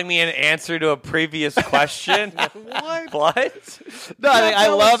What? telling me an answer to a previous question? What? What? No, I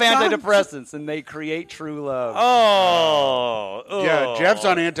no, love it's not. antidepressants, and they create true love. Oh. Yeah, Jeff's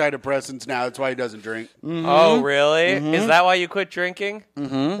on antidepressants now. That's why he doesn't drink. Oh, really? Is that why you quit drinking?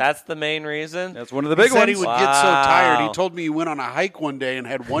 Mm-hmm. That's the main reason? That's one of the He big said ones. he would get so tired. Wow. He told me he went on a hike one day and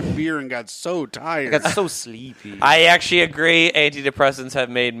had one beer and got so tired. I got so sleepy. I actually agree. Antidepressants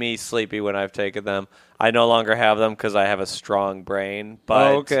have made me sleepy when I've taken them. I no longer have them because I have a strong brain.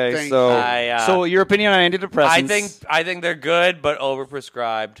 But okay, Thank so I, so your opinion on antidepressants? I think they're good, but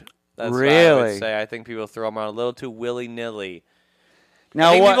overprescribed. That's what I Really? would say. I think people throw them out a little too willy-nilly. now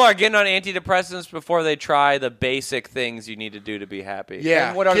I think what? people are getting on antidepressants before they try the basic things you need to do to be happy. yeah,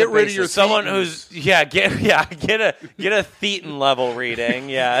 And what are get the rid of basics? your Someone thetans. who's get a Thetan level reading.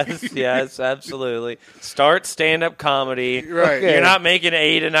 Yes, absolutely. Start stand up comedy. Right. Okay. You're not making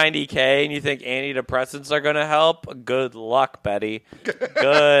 80 to 90K, and you think antidepressants are going to help. Good luck, Betty.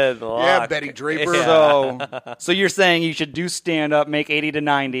 Good luck. Yeah, Betty Draper. Yeah. So you're saying you should do stand up, make 80 to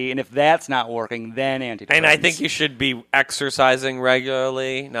 90, and if that's not working, then antidepressants. And I think you should be exercising regularly.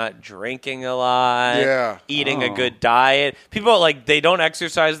 regularly, not drinking a lot, Yeah. eating a good diet. People like they don't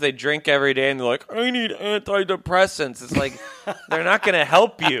exercise, they drink every day, and they're like, I need antidepressants. It's like they're not going to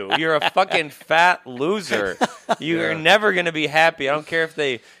help you. You're a fucking fat loser. You're never going to be happy. I don't care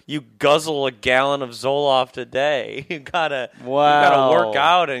if you guzzle a gallon of Zoloft a day. You gotta work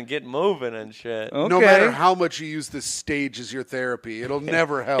out and get moving and shit. No matter how much you use the stage as your therapy, it'll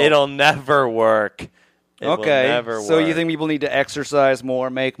never help. It'll never work. It will never So you work. think people need to exercise more,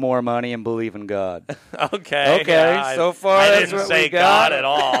 make more money, and believe in God? Okay. Okay, so far I that's didn't what say we got. God at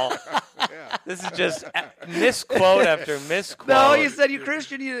all. This is just misquote after misquote. No, you said you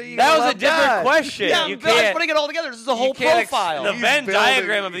Christian. You That was a love different God. question. Yeah, You I'm can't- putting it all together. This is a You whole can't profile. the He's Venn building-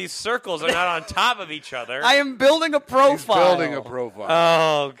 diagram of these circles are not on top of each other. I am building a He's profile. building a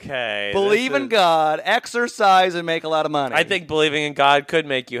profile. Okay. Believe this in is- God, exercise, and make a lot of money. I think believing in God could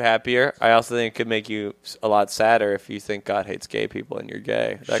make you happier. I also think it could make you a lot sadder if you think God hates gay people and you're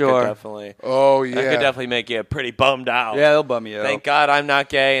gay. That Sure. could definitely. Oh, That could definitely make you pretty bummed out. Yeah, they'll bum you out. Thank God I'm not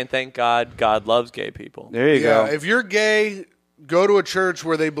gay, and thank God God loves gay people. There you Yeah, go. if you're gay, go to a church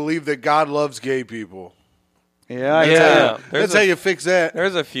where they believe that God loves gay people. Yeah, Yeah. That's how you fix that.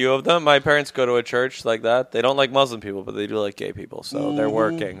 There's a few of them. My parents go to a church like that. They don't like Muslim people, but they do like gay people. So they're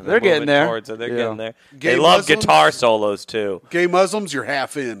working. They're getting moving there. Towards it. They're Yeah. getting there. Gay They love Muslims? guitar solos too. Gay Muslims, you're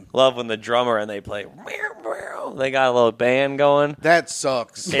half in. Love when the drummer and they play. They got a little band going. That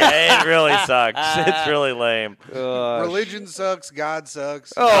sucks. Yeah, it really sucks. It's really lame. Religion sucks. God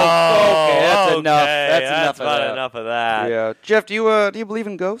sucks. Oh, okay, that's enough. okay, That's enough of about that. enough of that. Yeah, Jeff, do you believe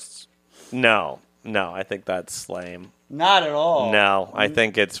in ghosts? No, I think that's lame. Not at all. No, I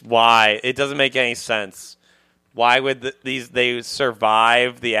think it's why it doesn't make any sense. Why would they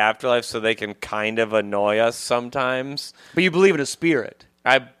survive the afterlife so they can kind of annoy us sometimes? But you believe in a spirit.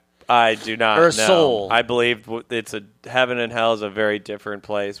 I do not. Or a know. soul. I believe it's a heaven and hell is a very different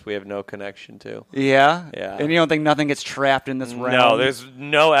place. We have no connection to. Yeah? Yeah. And you don't think nothing gets trapped in this realm? No, there's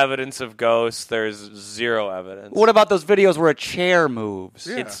no evidence of ghosts. There's zero evidence. What about those videos where a chair moves?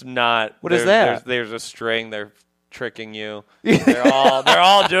 Yeah. It's not. What is that? There's a string. They're tricking you. They're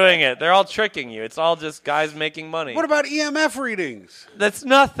all doing it. They're all tricking you. It's all just guys making money. What about EMF readings? That's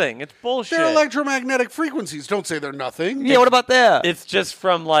nothing. It's bullshit. They're electromagnetic frequencies. Don't say they're nothing. Yeah, what about that? It's just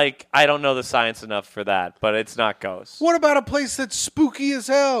from I don't know the science enough for that, but it's not ghosts. What about a place that's spooky as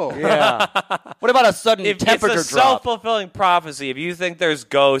hell? Yeah. What about a sudden If temperature it's a drop? self-fulfilling prophecy. If you think there's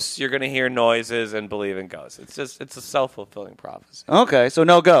ghosts, you're going to hear noises and believe in ghosts. It's a self-fulfilling prophecy. Okay, so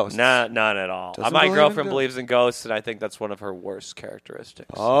no ghosts. None at all. Doesn't My believe in girlfriend ghosts. believes in ghosts, and I think that's one of her worst characteristics.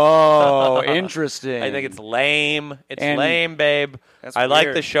 Oh, interesting. I think it's lame. It's And- lame, babe. That's I like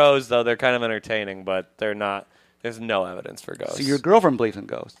weird. the shows, though. They're kind of entertaining, but they're not. There's no evidence for ghosts. So your girlfriend believes in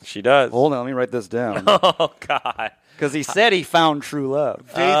ghosts. She does. Hold on, let me write this down. Oh, God. Because he said he found true love.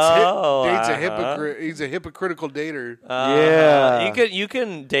 Dates a uh-huh. hypocrite. He's a hypocritical dater. Yeah. You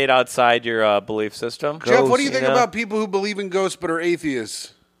can date outside your belief system. Jeff, what do you ghosts, think you know? about people who believe in ghosts but are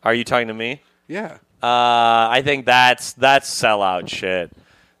atheists? Are you talking to me? Yeah. I think that's sellout shit.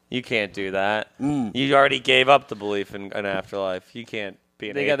 You can't do that. You already gave up the belief in an afterlife. You can't be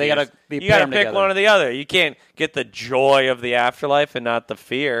an They atheist. gotta be you gotta paired pick together. one or the other. You can't get the joy of the afterlife and not the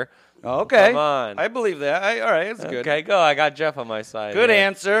fear. Okay. Come on. I believe that. All right, it's good. Okay, go. I got Jeff on my side. Good here.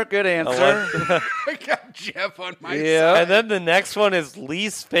 answer. Good answer. I got Jeff on my Yeah. And then the next one is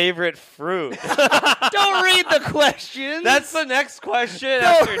least favorite fruit. Don't read the questions. That's the next question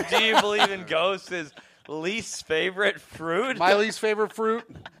after do you believe in ghosts is least favorite fruit? My least favorite fruit?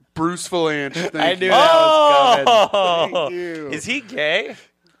 Bruce Valanche. Thank I you. knew that was coming. Oh, Thank you. is he gay?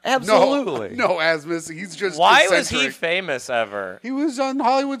 Absolutely. No, Asmus. He's just Why was he eccentric. famous ever? He was on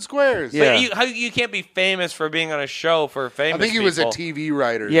Hollywood Squares. Yeah. But you can't be famous for being on a show for famous I think he was a people. TV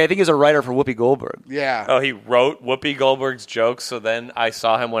writer. Yeah, I think he's a writer for Whoopi Goldberg. Yeah. Oh, he wrote Whoopi Goldberg's jokes, so then I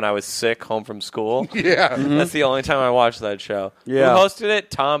saw him when I was sick home from school. Yeah. That's the only time I watched that show. Yeah. Who hosted it?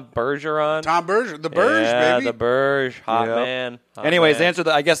 Tom Bergeron? Tom Berger. The Berge, yeah, baby. the Berge. Hot Yep. man. Hot Anyways, man. answer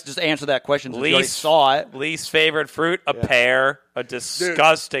that question since you already Least- saw it. Least favorite fruit? A pear. A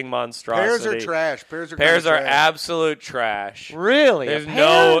disgusting monstrosity. Pears are trash. Pears are Pears kinda are trash. absolute trash. Really? There's A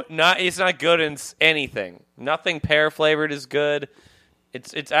pear? it's not good in anything. Nothing pear flavored is good.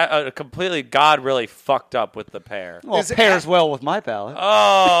 It's a completely God really fucked up with the pear. Well, Is it pairs well with my palate.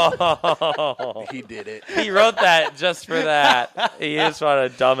 Oh, He did it. he wrote that just for that. He just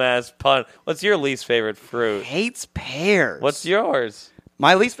wanted a dumbass pun. What's your least favorite fruit? Hates pears. What's yours?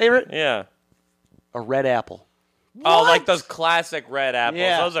 my least favorite? Yeah. A red apple. Oh, like those classic red apples.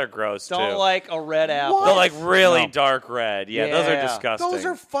 Yeah. Those are gross, too. Don't like a red apple. What? They're like really No. dark red. Yeah, those are Yeah. disgusting. Those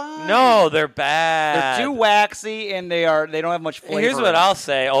are fine. No, they're bad. They're too waxy and they don't have much flavor. Here's what I'll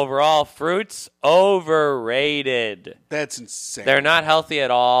say. Overall, fruits overrated. That's insane. They're not healthy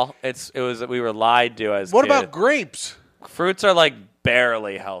at all. We were lied to as What kids. about grapes? Fruits are like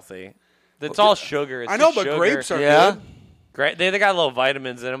barely healthy. It's all sugar. It's I know, just but sugar. grapes are Yeah. good. They got little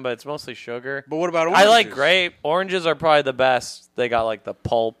vitamins in them, but it's mostly sugar. But what about oranges? I like grape. Oranges are probably the best. They got like the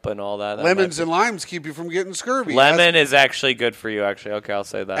pulp and all that. Lemons and limes keep you from getting scurvy. Lemon is actually good for you. Actually, okay, I'll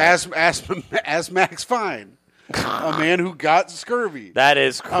say that. Ask Max Fine, a man who got scurvy. That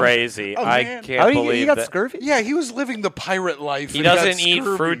is crazy. a I man- can't How do believe you got that. scurvy? Yeah, he was living the pirate life. He and got doesn't eat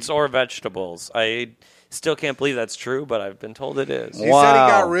scurvy. fruits or vegetables. I still can't believe that's true, but I've been told it is. He said he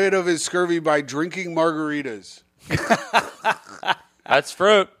got rid of his scurvy by drinking margaritas. That's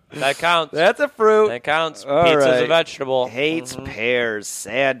fruit. That counts. That's a fruit. That counts. All Pizza's right. a vegetable. Hates pears.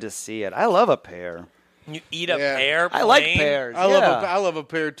 Sad to see it. I love a pear. You eat a Yeah. pear. I like plain? pears. I yeah. love a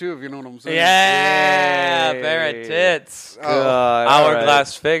pear too, if you know what I'm saying. Yeah, Hey. pear and tits. God, all right.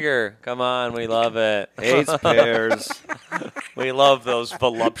 Hourglass figure. Come on, we love it. Hates pears. We love those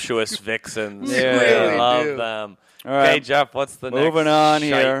voluptuous vixens. Yeah. We Really love do. them. All right. Okay, Jeff, what's the Moving next on shite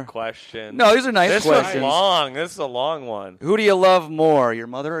here. question? No, these are nice this questions. was long. This is a long one. Who do you love more, your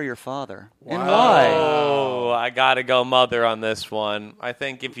mother or your father? And Wow. why? Oh, I got to go mother on this one. I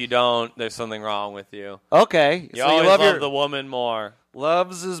think if you don't, there's something wrong with you. Okay, You so always you love love your the woman more.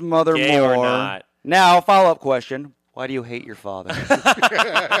 loves his mother Gay more. or not. Now, follow-up question: why do you hate your father?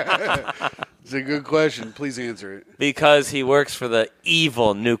 It's a good question. Please answer it. Because he works for the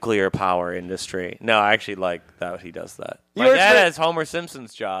evil nuclear power industry. No, I actually like that he does that. He My works dad for- has Homer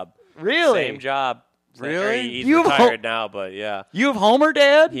Simpson's job. Really? Same job. Really? He's You have retired now, but yeah. You have Homer,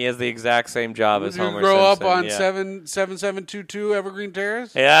 Dad? He has the exact same job as Did you Homer grow up Simpson. on yeah. 7722 Evergreen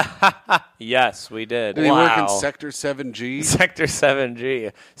Terrace? Yeah. Yes, we did. Did he work in Wow. Sector 7G? Sector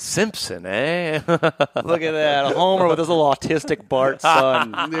 7G. Simpson, eh? Look at that, Homer with his little autistic Bart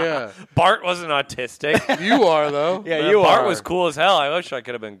son. Yeah. Bart wasn't autistic. You are, though. Yeah, you Bart are. was cool as hell. I wish I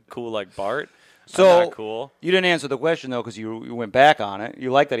could have been cool like Bart. So I'm not cool. You didn't answer the question though, because you went back on it. You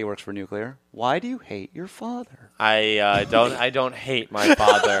like that he works for nuclear. Why do you hate your father? I don't hate my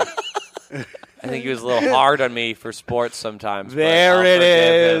father. I think he was a little hard on me for sports sometimes. but There I'll it forgive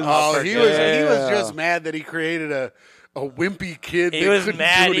him. is. I'll Oh, forgive he was him. just mad that he created a wimpy kid. He that was couldn't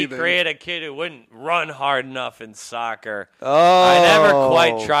mad do he anything. created a kid who wouldn't run hard enough in soccer. Oh, I never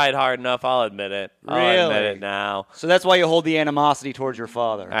quite tried hard enough. I'll admit it. I'll admit Really? it now. So that's why you hold the animosity towards your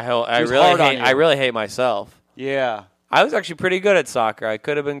father. I He was hard on you. really hate myself. Yeah, I was actually pretty good at soccer. I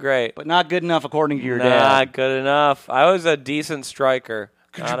could have been great. but not good enough according to your Not dad. good enough. I was a decent striker.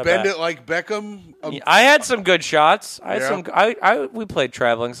 Could Not you a bend bad- it like Beckham? I had some good shots. I had Yeah. some. We played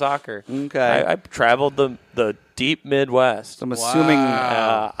traveling soccer. Okay. I traveled the deep Midwest. I'm assuming,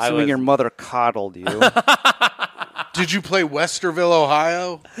 Wow. I assuming was- your mother coddled you. Did you play Westerville,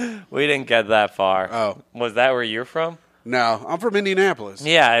 Ohio? We didn't get that far. Oh. Was that where you're from? No, I'm from Indianapolis.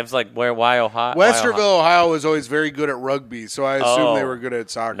 Yeah, it was like why Ohio? Westerville, Ohio was always very good at rugby, so I assumed Oh. they were good at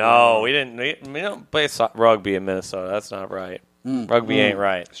soccer. No, we didn't. We don't play rugby in Minnesota. That's not right. Rugby ain't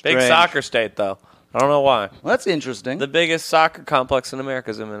right. Big Strange. soccer state though. I don't know why. Well, that's interesting. The biggest soccer complex in America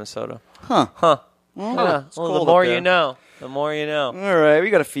is in Minnesota. Huh. Yeah. it's Well, cold the more up there. you know. The more you know. All right, we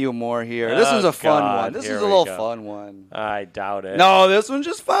got a few more here. This Oh, one's a fun God, one. This here is a we little go. fun one. I doubt it. No, this one's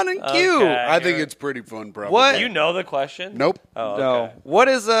just fun and cute. Okay. I think it's pretty fun, probably. What? You know the question? Nope. Oh, No. okay.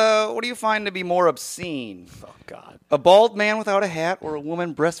 What do you find to be more obscene? Oh, God. A bald man without a hat or a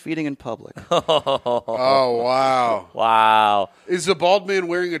woman breastfeeding in public? Oh, wow. Wow. Is the bald man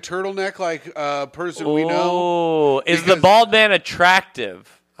wearing a turtleneck like a person we know? Ooh. Is the Because- bald man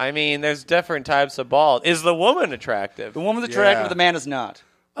attractive? I mean, there's different types of bald. Is the woman attractive? The woman's attractive, Yeah. but the man is not.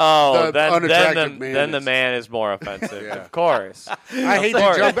 Oh, The then unattractive man then the is- man is more offensive. Yeah. Of course. I hate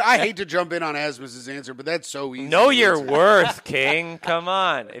course. I hate to jump in on Asmus's answer, but that's so easy. Know to your answer. worth, King. Come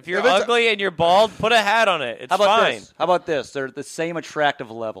on. If you're If it's- ugly and you're bald, put a hat on it. It's How about fine. this? How about this? They're at the same attractive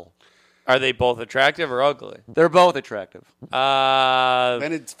level. Are they both attractive or ugly? They're both attractive.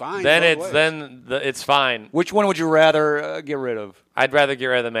 Then it's fine. Then both it's ways. it's fine. Which one would you rather get rid of? I'd rather get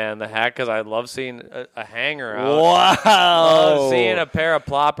rid of the man in the hat because I love seeing a hanger out. Wow. Love seeing a pair of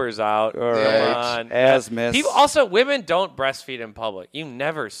ploppers out. All Come right. on. Asmus. People also women don't breastfeed in public. You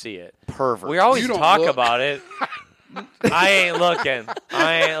never see it. Pervert. We always You don't talk look. about it. I ain't looking.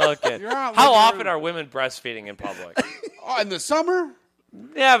 You're not How looking. often are women breastfeeding in public? Oh, in the summer?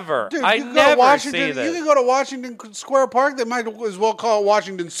 Never. Dude, I you can go to never Washington. see You this. can go to Washington Square Park. They might as well call it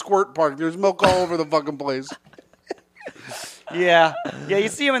Washington Squirt Park. There's milk all over the fucking place. Yeah. Yeah, you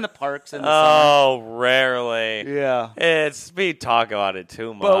see them in the parks in the Oh, rarely. summer. Yeah. It's we talk about it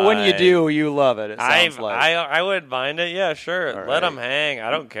too much. But when you do, you love it. It sounds like. I wouldn't mind it. Yeah, sure. All Let right. them hang.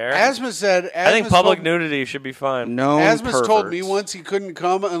 I don't care. Asma said. I think public nudity should be fine. Asmus told me once he couldn't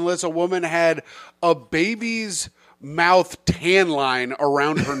come unless a woman had a baby's mouth tan line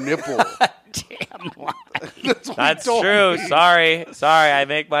around her nipple. Damn. That's true. Sorry. I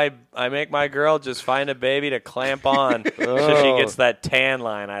make my girl just find a baby to clamp on so she gets that tan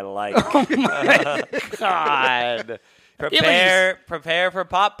line I like. God. Prepare for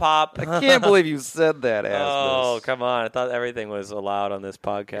pop. I can't believe you said that, Asmus. Oh, come on. I thought everything was allowed on this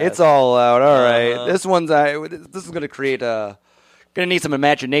podcast. It's all out. All right. This is going to create a. Going to need some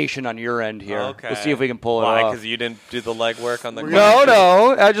imagination on your end here. Okay. We'll see if we can pull it Why? off. Because you didn't do the legwork on the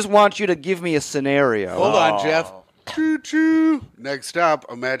No. I just want you to give me a scenario. Hold on, Jeff. Choo-choo. Next stop,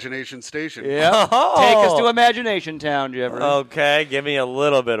 Imagination Station. Yeah. Oh. Take us to Imagination Town, Jeffrey. Okay, give me a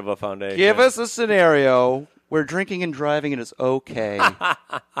little bit of a foundation. Give us a scenario where drinking and driving is okay.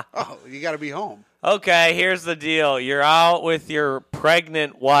 Oh, you got to be home. Okay, here's the deal. You're out with your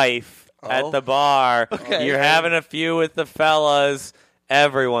pregnant wife at the bar. Okay. You're having a few with the fellas.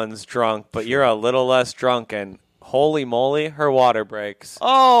 Everyone's drunk, but you're a little less drunk, and holy moly, her water breaks.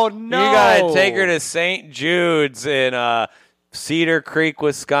 Oh, no. You gotta take her to St. Jude's in Cedar Creek,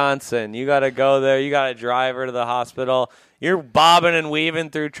 Wisconsin. You gotta go there. You gotta drive her to the hospital. You're bobbing and weaving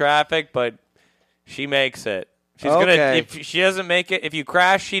through traffic, but she makes it. She's gonna. If she doesn't make it, if you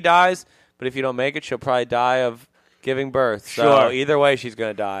crash, she dies. But if you don't make it, she'll probably die of giving birth. So Sure. either way, she's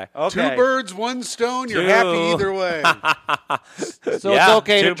gonna die. Okay. Two birds, one stone. You're Two. happy either way. So Yeah, it's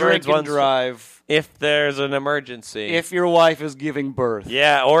okay to two drink birds, and one drive If there's an emergency. if your wife is giving birth.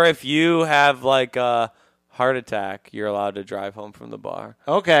 Yeah, or if you have like a heart attack, you're allowed to drive home from the bar.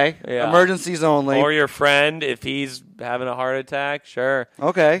 Okay. Yeah. Emergencies only. Or your friend, if he's having a heart attack, sure. If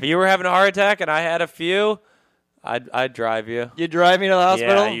Okay. you were having a heart attack and I had a few, I'd drive you. You drive me to the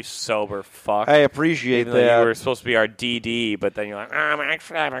hospital? Yeah, you sober fuck. I appreciate Even though that. you were supposed to be our DD, but then you're like, I'm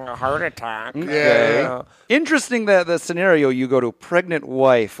actually having a heart attack. Okay. Yeah. Interesting that the scenario you go to pregnant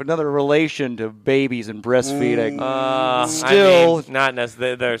wife, another relation to babies and breastfeeding. Still- I mean, not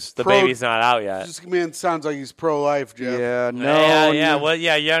necessarily. The Pro- baby's not out yet. This man sounds like he's pro-life, Jeff. Yeah, known, Yeah. Well,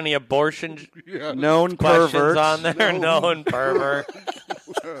 yeah. You have any abortion known questions pervert. on there? Known pervert.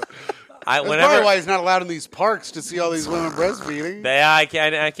 That's probably why he's not allowed in these parks to see all these women breastfeeding. I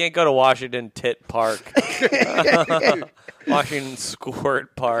can't go to Washington Tit Park. Washington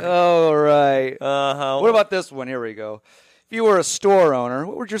Squirt Park. Oh, right. Uh-huh. What about this one? Here we go. If you were a store owner,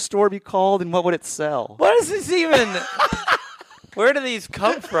 what would your store be called and what would it sell? What is this even? Where do these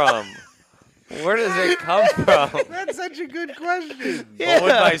come from? Where does it come from? That's such a good question. What would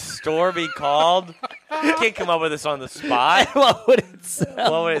my store be called? You can't come up with this on the spot. What would it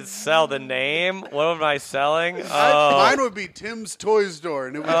sell? What would it sell? The name? What am I selling? Mine would be Tim's Toy Store,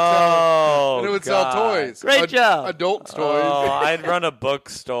 and it would sell God. toys. Great job. Adults toys. Oh, I'd run a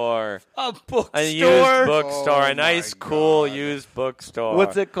bookstore. A bookstore? A used bookstore. Oh A nice, my cool God. used bookstore.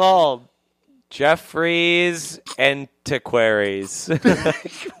 What's it called? Jeffrey's Antiquaries.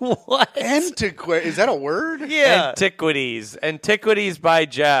 What? Antiquary. Is that a word? Yeah. Antiquities. Antiquities by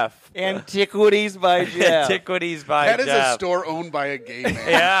Jeff. Antiquities by Jeff. Antiquities by That is Jeff. a store owned by a gay man.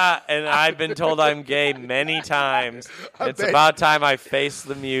 Yeah, and I've been told I'm gay many times. It's bet. about time I face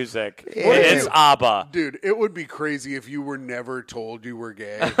the music. What And if it's you- ABBA. Dude, it would be crazy if you were never told you were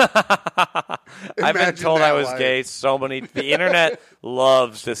gay. I've been Imagine told that I was life. gay so many. The internet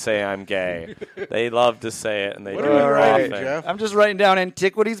loves to say I'm gay. They love to say it, and they What do are it you writing, often. Jeff? I'm just writing down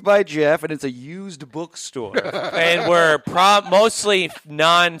Antiquities by Jeff, and it's a used bookstore. And we're mostly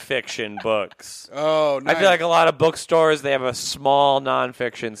nonfiction books. Oh, nice. Uh, I feel like a lot of bookstores, they have a small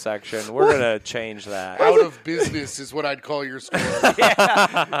nonfiction section. We're going to change that. out of business is what I'd call your store.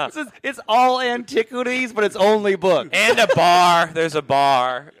 It's all antiquities, but it's only books. And a bar. There's a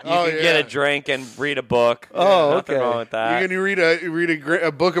bar. You Oh, can get yeah. a drink and read a book. Oh, Nothing okay. wrong with that. You're gonna read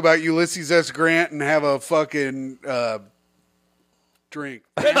a book about Ulysses S. Grant and have a fucking drink.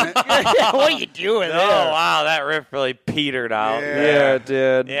 Damn it. What are you doing Oh, wow, that riff really petered out. Yeah. Yeah, it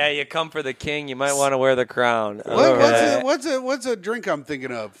did. Yeah, you come for the king, you might want to wear the crown. What, Okay. what's a drink I'm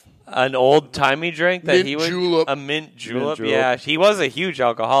thinking of? An old-timey drink that Mint he would... julep. A mint julep? julep. Yeah, he was a huge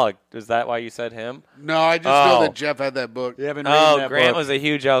alcoholic. Is that why you said him? No, I just know Oh. that Jeff had that book. You haven't read that Grant book. was a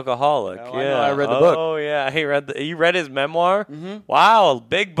huge alcoholic. Oh, I yeah, know, I read the book. Oh, yeah, he read his memoir? Mm-hmm. Wow, a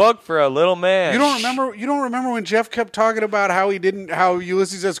big book for a little man. You don't remember when Jeff kept talking about how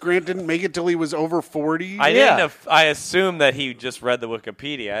Ulysses S. Grant didn't make it till he was over 40? I assumed that he just read the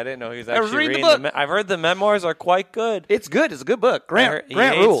Wikipedia. I didn't know he was actually reading reading the book. I've heard the memoirs are quite good. It's good. It's a good book. Grant He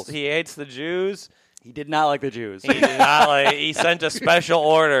rules. He hates the Jews. He did not like the Jews. He did not like. He sent a special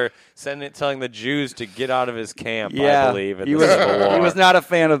order, telling the Jews to get out of his camp. I believe in he the was, Civil War. he was not a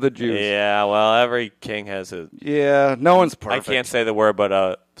fan of the Jews. Yeah, well, every king has his. Yeah, no one's perfect. I can't say the word, but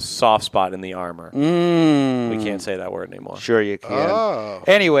a soft spot in the armor. We can't say that word anymore. Sure you can. Oh.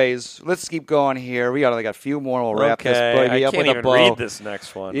 Anyways, let's keep going here. We got like a few more. We'll wrap this Okay, baby I up can't with a even bow. read this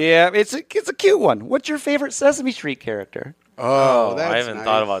next one. Yeah, it's a cute one. What's your favorite Sesame Street character? Oh, that's I haven't nice.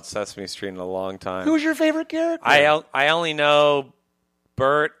 thought about Sesame Street in a long time. Who's your favorite character? I only know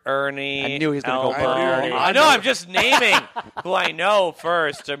Bert, Ernie. I knew he was gonna go Elmo. Bert and Ernie. I know. I'm just naming who I know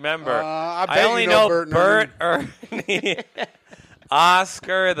first. Remember, I bet I only you know know Bert and Ernie,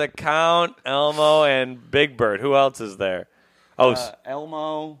 Oscar, the Count, Elmo, and Big Bird. Who else is there?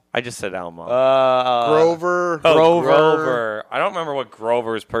 Elmo. I just said Elmo. Grover. Grover. I don't remember what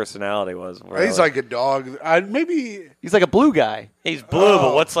Grover's personality was. He's like a dog. Maybe He's like a blue guy. He's blue,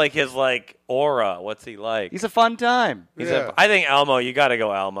 but what's like his aura? What's he like? He's a fun time. I think Elmo. You got to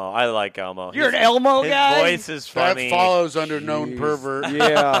go Elmo. I like Elmo. You're an Elmo his guy? voice is funny. that follows under known pervert.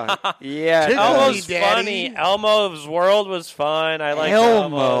 Yeah. Yeah. Tickle Elmo's me, Daddy. funny. Elmo's World was fun. I like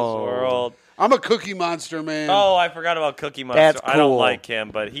Elmo. Elmo's World. I'm a Cookie Monster man. Oh, I forgot about Cookie Monster. That's I don't cool. like him,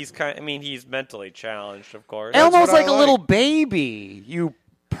 but he's he's mentally challenged, of course. Elmo's what I like a like. little baby. You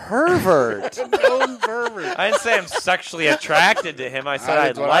pervert. Known pervert. I didn't say I'm sexually attracted to him. I said I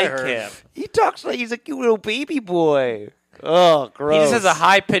That's what I like heard. him. He talks like he's a cute little baby boy. Oh, gross. He just has a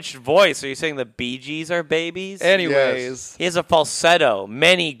high-pitched voice. Are you saying the Bee Gees are babies? Anyways, He has a falsetto.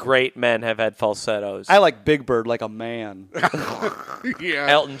 Many great men have had falsettos. I like Big Bird like a man. Yeah.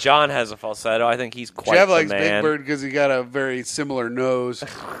 Elton John has a falsetto. I think he's quite Jeff the likes man. Big Bird because he got a very similar nose.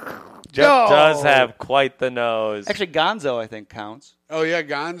 Jeff does No. have quite the nose. Actually, Gonzo, I think, counts. Oh yeah,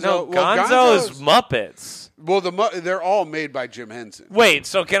 Gonzo. no, Well, Gonzo's Muppets. Well, they're all made by Jim Henson. Wait,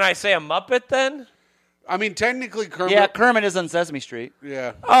 so can I say a Muppet then? I mean, technically, Kermit. Yeah, Kermit is on Sesame Street.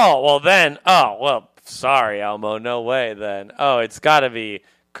 Yeah. Oh, well then. Oh, well, sorry, Elmo. No way then. Oh, it's got to be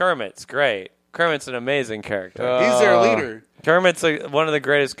Kermit's great. Kermit's an amazing character. He's their leader. Kermit's one of the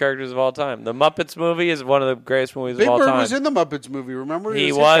greatest characters of all time. The Muppets movie is one of the greatest movies Big of all Bird time. was in the Muppets movie. Remember? He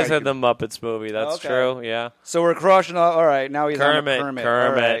His was hitchhiking. in the Muppets movie. That's Okay. true. Yeah. So we're crushing all right, now he's Kermit. on to Kermit.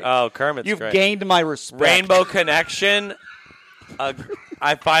 Kermit. All right. Oh, Kermit's You've great. gained my respect. Rainbow Connection.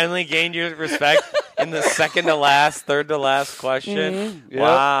 I finally gained your respect in the second to last, third to last question. Yep.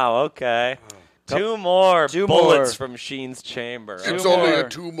 Wow. Okay. Two more Two bullets more. from Sheen's chamber. It's Two only more. a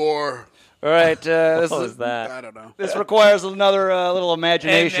two more. All right, this What is was that? I don't know. this requires another little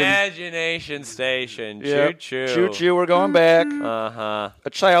imagination. Imagination Station. Yep. Choo choo. Choo choo, we're going back. Uh-huh. A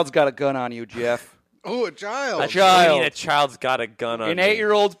child's got a gun on you, Jeff. Oh, a child. A child. What do you mean a child's got a gun on An me?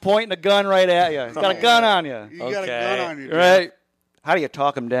 8-year-old's pointing a gun right at you. He's got a gun on you. You got a Okay. gun on you. Jeff. Right? How do you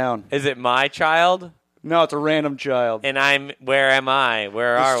talk him down? Is it my child? No, it's a random child. And where am I?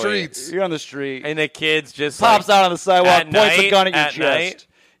 Where The are streets. You're on the street. we? And the kid's just Pops like, out on the sidewalk, at points a night- gun at your at chest. night?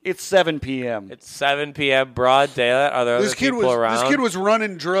 It's 7 p.m. It's 7 p.m. broad daylight. Are there This other kid people was around? this kid was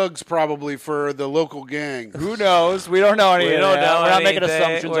running drugs probably for the local gang. Who knows? We don't know any We of don't that. know We're not making anything.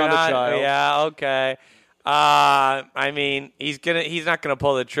 assumptions We're on the not- child. Yeah, okay. I mean, he's not gonna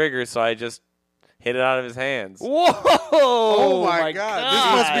pull the trigger, so I just hit it out of his hands. Whoa! Oh my god.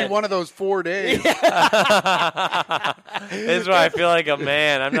 This must be one of those 4 days. This is why I feel like a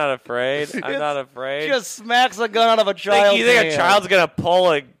man. I'm not afraid. I'm not afraid. Just smacks a gun out of a Like, child. you think a child's gonna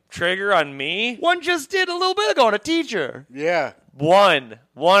pull a trigger on me? One just did a little bit ago on a teacher. Yeah. One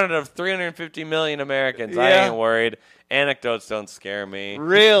out of 350 million Americans. I Yeah. ain't worried. Anecdotes don't scare me.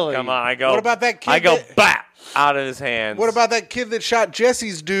 Really? Come on, I go. What about that kid I go that- bap out of his hands. What about that kid that shot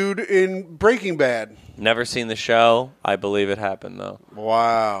Jesse's dude in Breaking Bad? Never seen the show. I believe it happened though.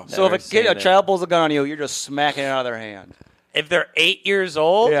 Wow. So if Never a kid, a seen it. child pulls a gun on you, you're just smacking it out of their hand. If they're 8 years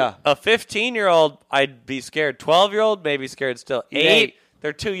old, Yeah. a 15-year-old, I'd be scared. 12-year-old, maybe scared still. 8,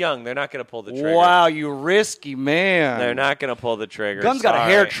 they're too young. They're not going to pull the trigger. Wow, you risky man. They're not going to pull the trigger. Gun's got a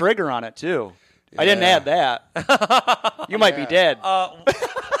Sorry. hair trigger on it too. I didn't add that. You might be dead.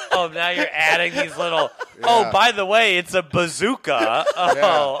 Oh, now you're adding these little. Oh, by the way, it's a bazooka.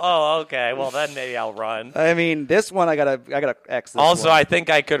 Oh, okay. Well, then maybe I'll run. I mean, this one I gotta X. This Also, one. I think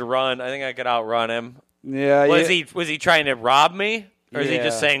I could run. I think I could outrun him. Yeah. Was he trying to rob me, or is he Yeah.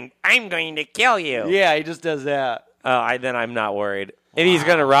 just saying I'm going to kill you? Yeah, he just does that. Then I'm not worried. If he's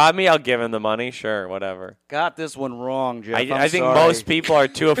gonna rob me, I'll give him the money. Sure, whatever. Got this one wrong, Jeff. I think sorry. most people are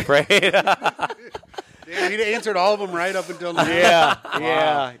too afraid. Yeah, he answered all of them right up until now.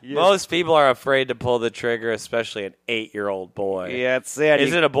 Yeah. Most people are afraid to pull the trigger, especially an 8-year-old boy. Yeah, it's sad.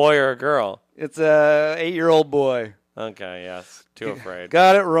 Is it a boy or a girl? It's a 8-year-old boy. Okay, yes. Too afraid.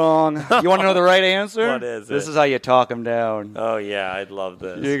 Got it wrong. You want to know the right answer? What is This it? is how you talk him down. Oh, yeah, I'd love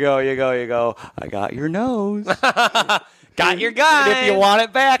this. You go. I got your nose. Got your gun. And if you want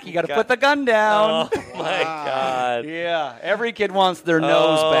it back, you got to put the gun down. Oh, my God. Yeah, every kid wants their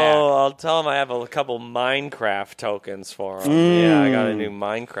nose back. Oh, I'll tell him I have a couple Minecraft tokens for him. Yeah, I got a new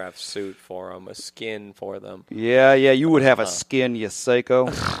Minecraft suit for him, a skin for them. Yeah, you would have a skin, you psycho.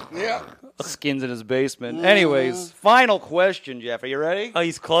 Yeah. Skin's in his basement. Anyways, final question, Jeff. Are you ready? Oh,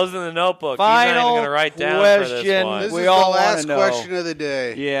 he's closing the notebook. He's not even Final going to write down for this question. one. This We is all the wanna last know. question of the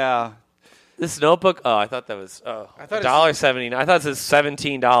day. Yeah. This notebook? Oh, I thought that was thought $1.79. I thought it says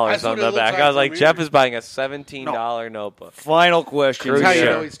 $17 That's on what it the looks back. like I was from like, here. Jeff is buying a $17 notebook. Final question. That's how you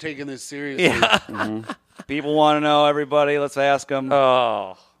Sure. know he's taking this seriously. Yeah. People want to know, everybody. Let's ask them.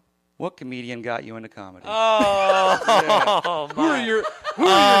 Oh. What comedian got you into comedy? Oh. Who are your Oh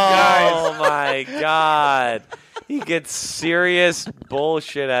guys? my God. He gets serious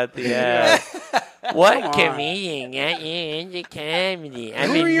bullshit at the end. What on. comedian got you into comedy? I've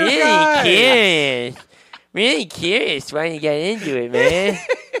Who been are your really guys? curious. Really curious why you got into it, man.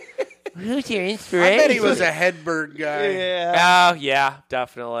 Who's your I inspiration? bet he was a Hedberg guy. Yeah. Oh, yeah,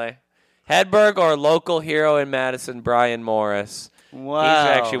 definitely. Hedberg or local hero in Madison, Brian Morris. Wow.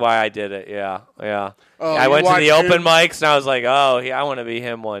 He's actually why I did it, yeah. Oh, I you went to the watched open him? mics, and I was like, I want to be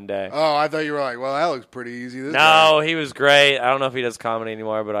him one day. Oh, I thought you were like, well, that looks pretty easy. This guy. No, he was great. I don't know if he does comedy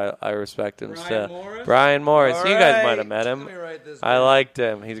anymore, but I respect him Brian still. Morris? Brian Morris. All You guys right. might have met him. Let me write this I down. liked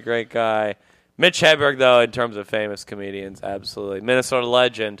him. He's a great guy. Mitch Hedberg, though, in terms of famous comedians, absolutely. Minnesota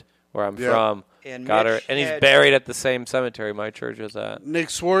legend, where I'm Yeah. from. And Got her, Mitch and he's Hedberg. buried at the same cemetery my church is at. Nick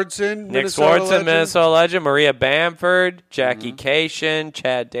Swartzen, Nick Minnesota Swartzen, legend. Minnesota legend. Maria Bamford, Jackie Cation,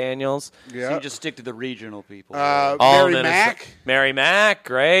 Chad Daniels. So Yeah. you just stick to the regional people. All Mary Minnesota- Mack. Mary Mack,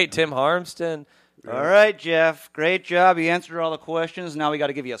 great. Tim Harmston. All right, Jeff. Great job. You answered all the questions. Now we got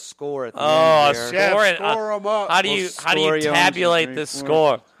to give you a score at the Oh, end a here. Jeff, Score it. score 'em up. How do We'll you score you on tabulate some this three,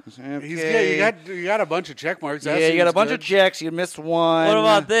 score? Okay. You got a bunch of check marks. That Yeah, you got a seems bunch good. of checks. You missed one. What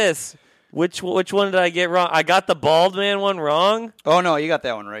about this? Which one did I get wrong? I got the bald man one wrong. Oh, no, you got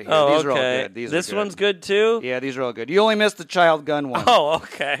that one right here. Oh, These are all okay. good. These This are good. one's good too. Yeah, these are all good. You only missed the child gun one. Oh,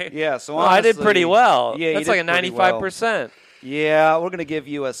 okay. Yeah, so Well, I did honestly- pretty well. Yeah, you That's did like a pretty well. 95%. Yeah, we're going to give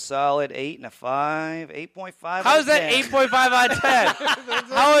you a solid 8 and a 5. 8.5. How is that 8.5 out of 10?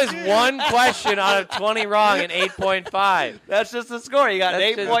 How is one question out of 20 wrong and 8.5? That's just the score. You got an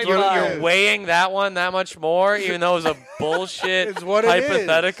That's just- 8.5. You're weighing that one that much more, even though it was a bullshit It's what it is.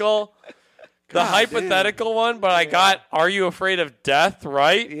 hypothetical. The hypothetical one, but I got "Are you afraid of death?"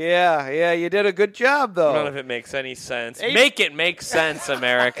 right? Yeah, you did a good job, though. None of it makes any sense. Eight- Make it make sense,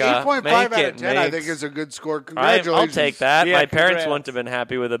 America. 8.5 Make out it of 10, I make think, is a good score. I'll Congratulations. take that. Yeah, My parents congrats. wouldn't have been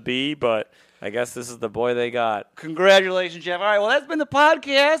happy with a B, but I guess this is the boy they got. Congratulations, Jeff. All right, well, that's been the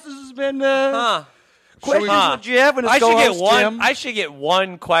podcast. This has been Questions Huh. with Jeff and his I should get co-host, one. Tim. I should get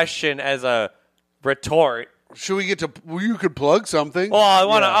one question as a retort. Should we get to? Well, you could plug something. Oh, I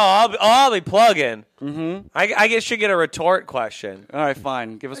want to. Yeah. I'll be plugging. Mm-hmm. I guess should get a retort question All right,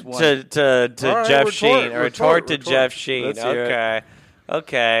 fine. Give us one. to All right, Jeff retort, Sheen. A retort to retort. Jeff Sheen. Let's hear it.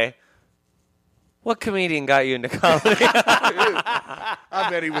 Okay. What comedian got you into comedy? I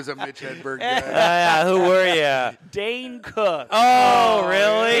bet he was a Mitch Hedberg guy. Yeah, who were you? Dane Cook. Oh,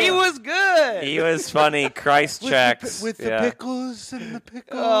 really? He was good. He was funny. Christ checks. with the Yeah. pickles and the pickles.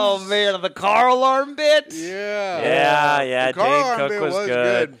 Oh, man, the car alarm bit? Yeah. Yeah. The car Dane alarm Cook bit was was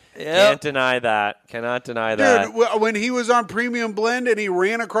good. Yep. Can't deny that. Cannot deny that. Dude, when he was on Premium Blend and he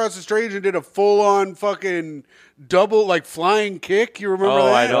ran across the stage and did a full-on fucking double, like, flying kick, you remember Oh,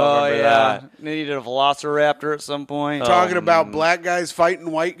 that? I don't remember that. And then he did a velociraptor at some point. Talking about black guys fighting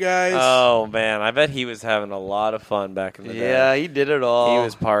white guys. Oh, man. I bet he was having a lot on fun back in the day. Yeah, he did it all. He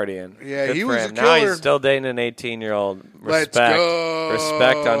was partying. Yeah, Good he for was him. a Now killer. he's still dating an 18-year-old. Let's Respect. go.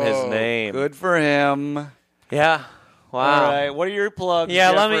 Respect on his name. Good for him. Yeah. Wow. All right, what are your plugs,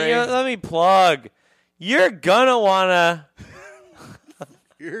 Yeah, Jeffrey? let me plug. You're gonna wanna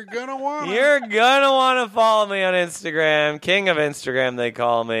You're gonna want to. You're going to want to follow me on Instagram. King of Instagram, they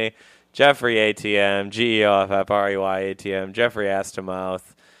call me. Jeffrey ATM, GEOFFREY ATM, Jeffrey Astomouth.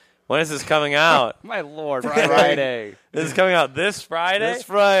 When is this coming out? My Lord, Friday. This is coming out this Friday? This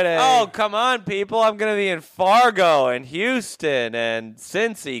Friday. Oh, come on, people. I'm going to be in Fargo and Houston and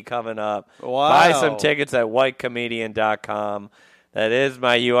Cincy coming up. Wow. Buy some tickets at whitecomedian.com. That is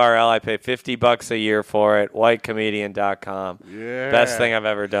my URL. I pay $50 a year for it. Whitecomedian.com. Yeah. Best thing I've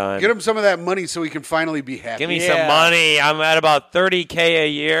ever done. Get him some of that money so he can finally be happy. Give me some money. I'm at about $30K a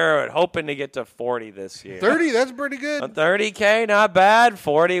year, hoping to get to 40 this year. 30, that's pretty good. 30K, not bad.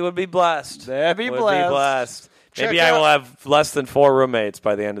 40 would be blessed. That'd be Would blessed. be blessed. Check Maybe I out- will have less than 4 roommates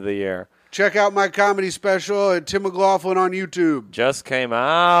by the end of the year. Check out my comedy special at Tim McLaughlin on YouTube. Just came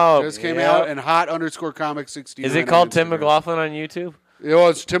out. Just came Yep. out, and hot_comic69. Is it called Tim McLaughlin on YouTube? Well,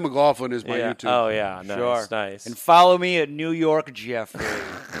 it's Tim McLaughlin is my Yeah. YouTube. Oh, yeah. Nice. Sure. Nice. And follow me at New York Jeffrey.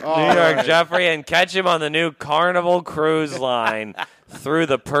 New York Jeffrey, and catch him on the new Carnival Cruise Line through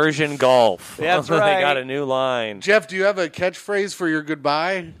the Persian Gulf. That's They right. got a new line. Jeff, do you have a catchphrase for your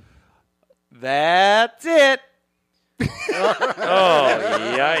goodbye? That's it. Oh,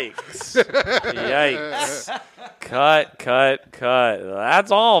 yikes. Yikes. Cut.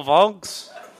 That's all, folks.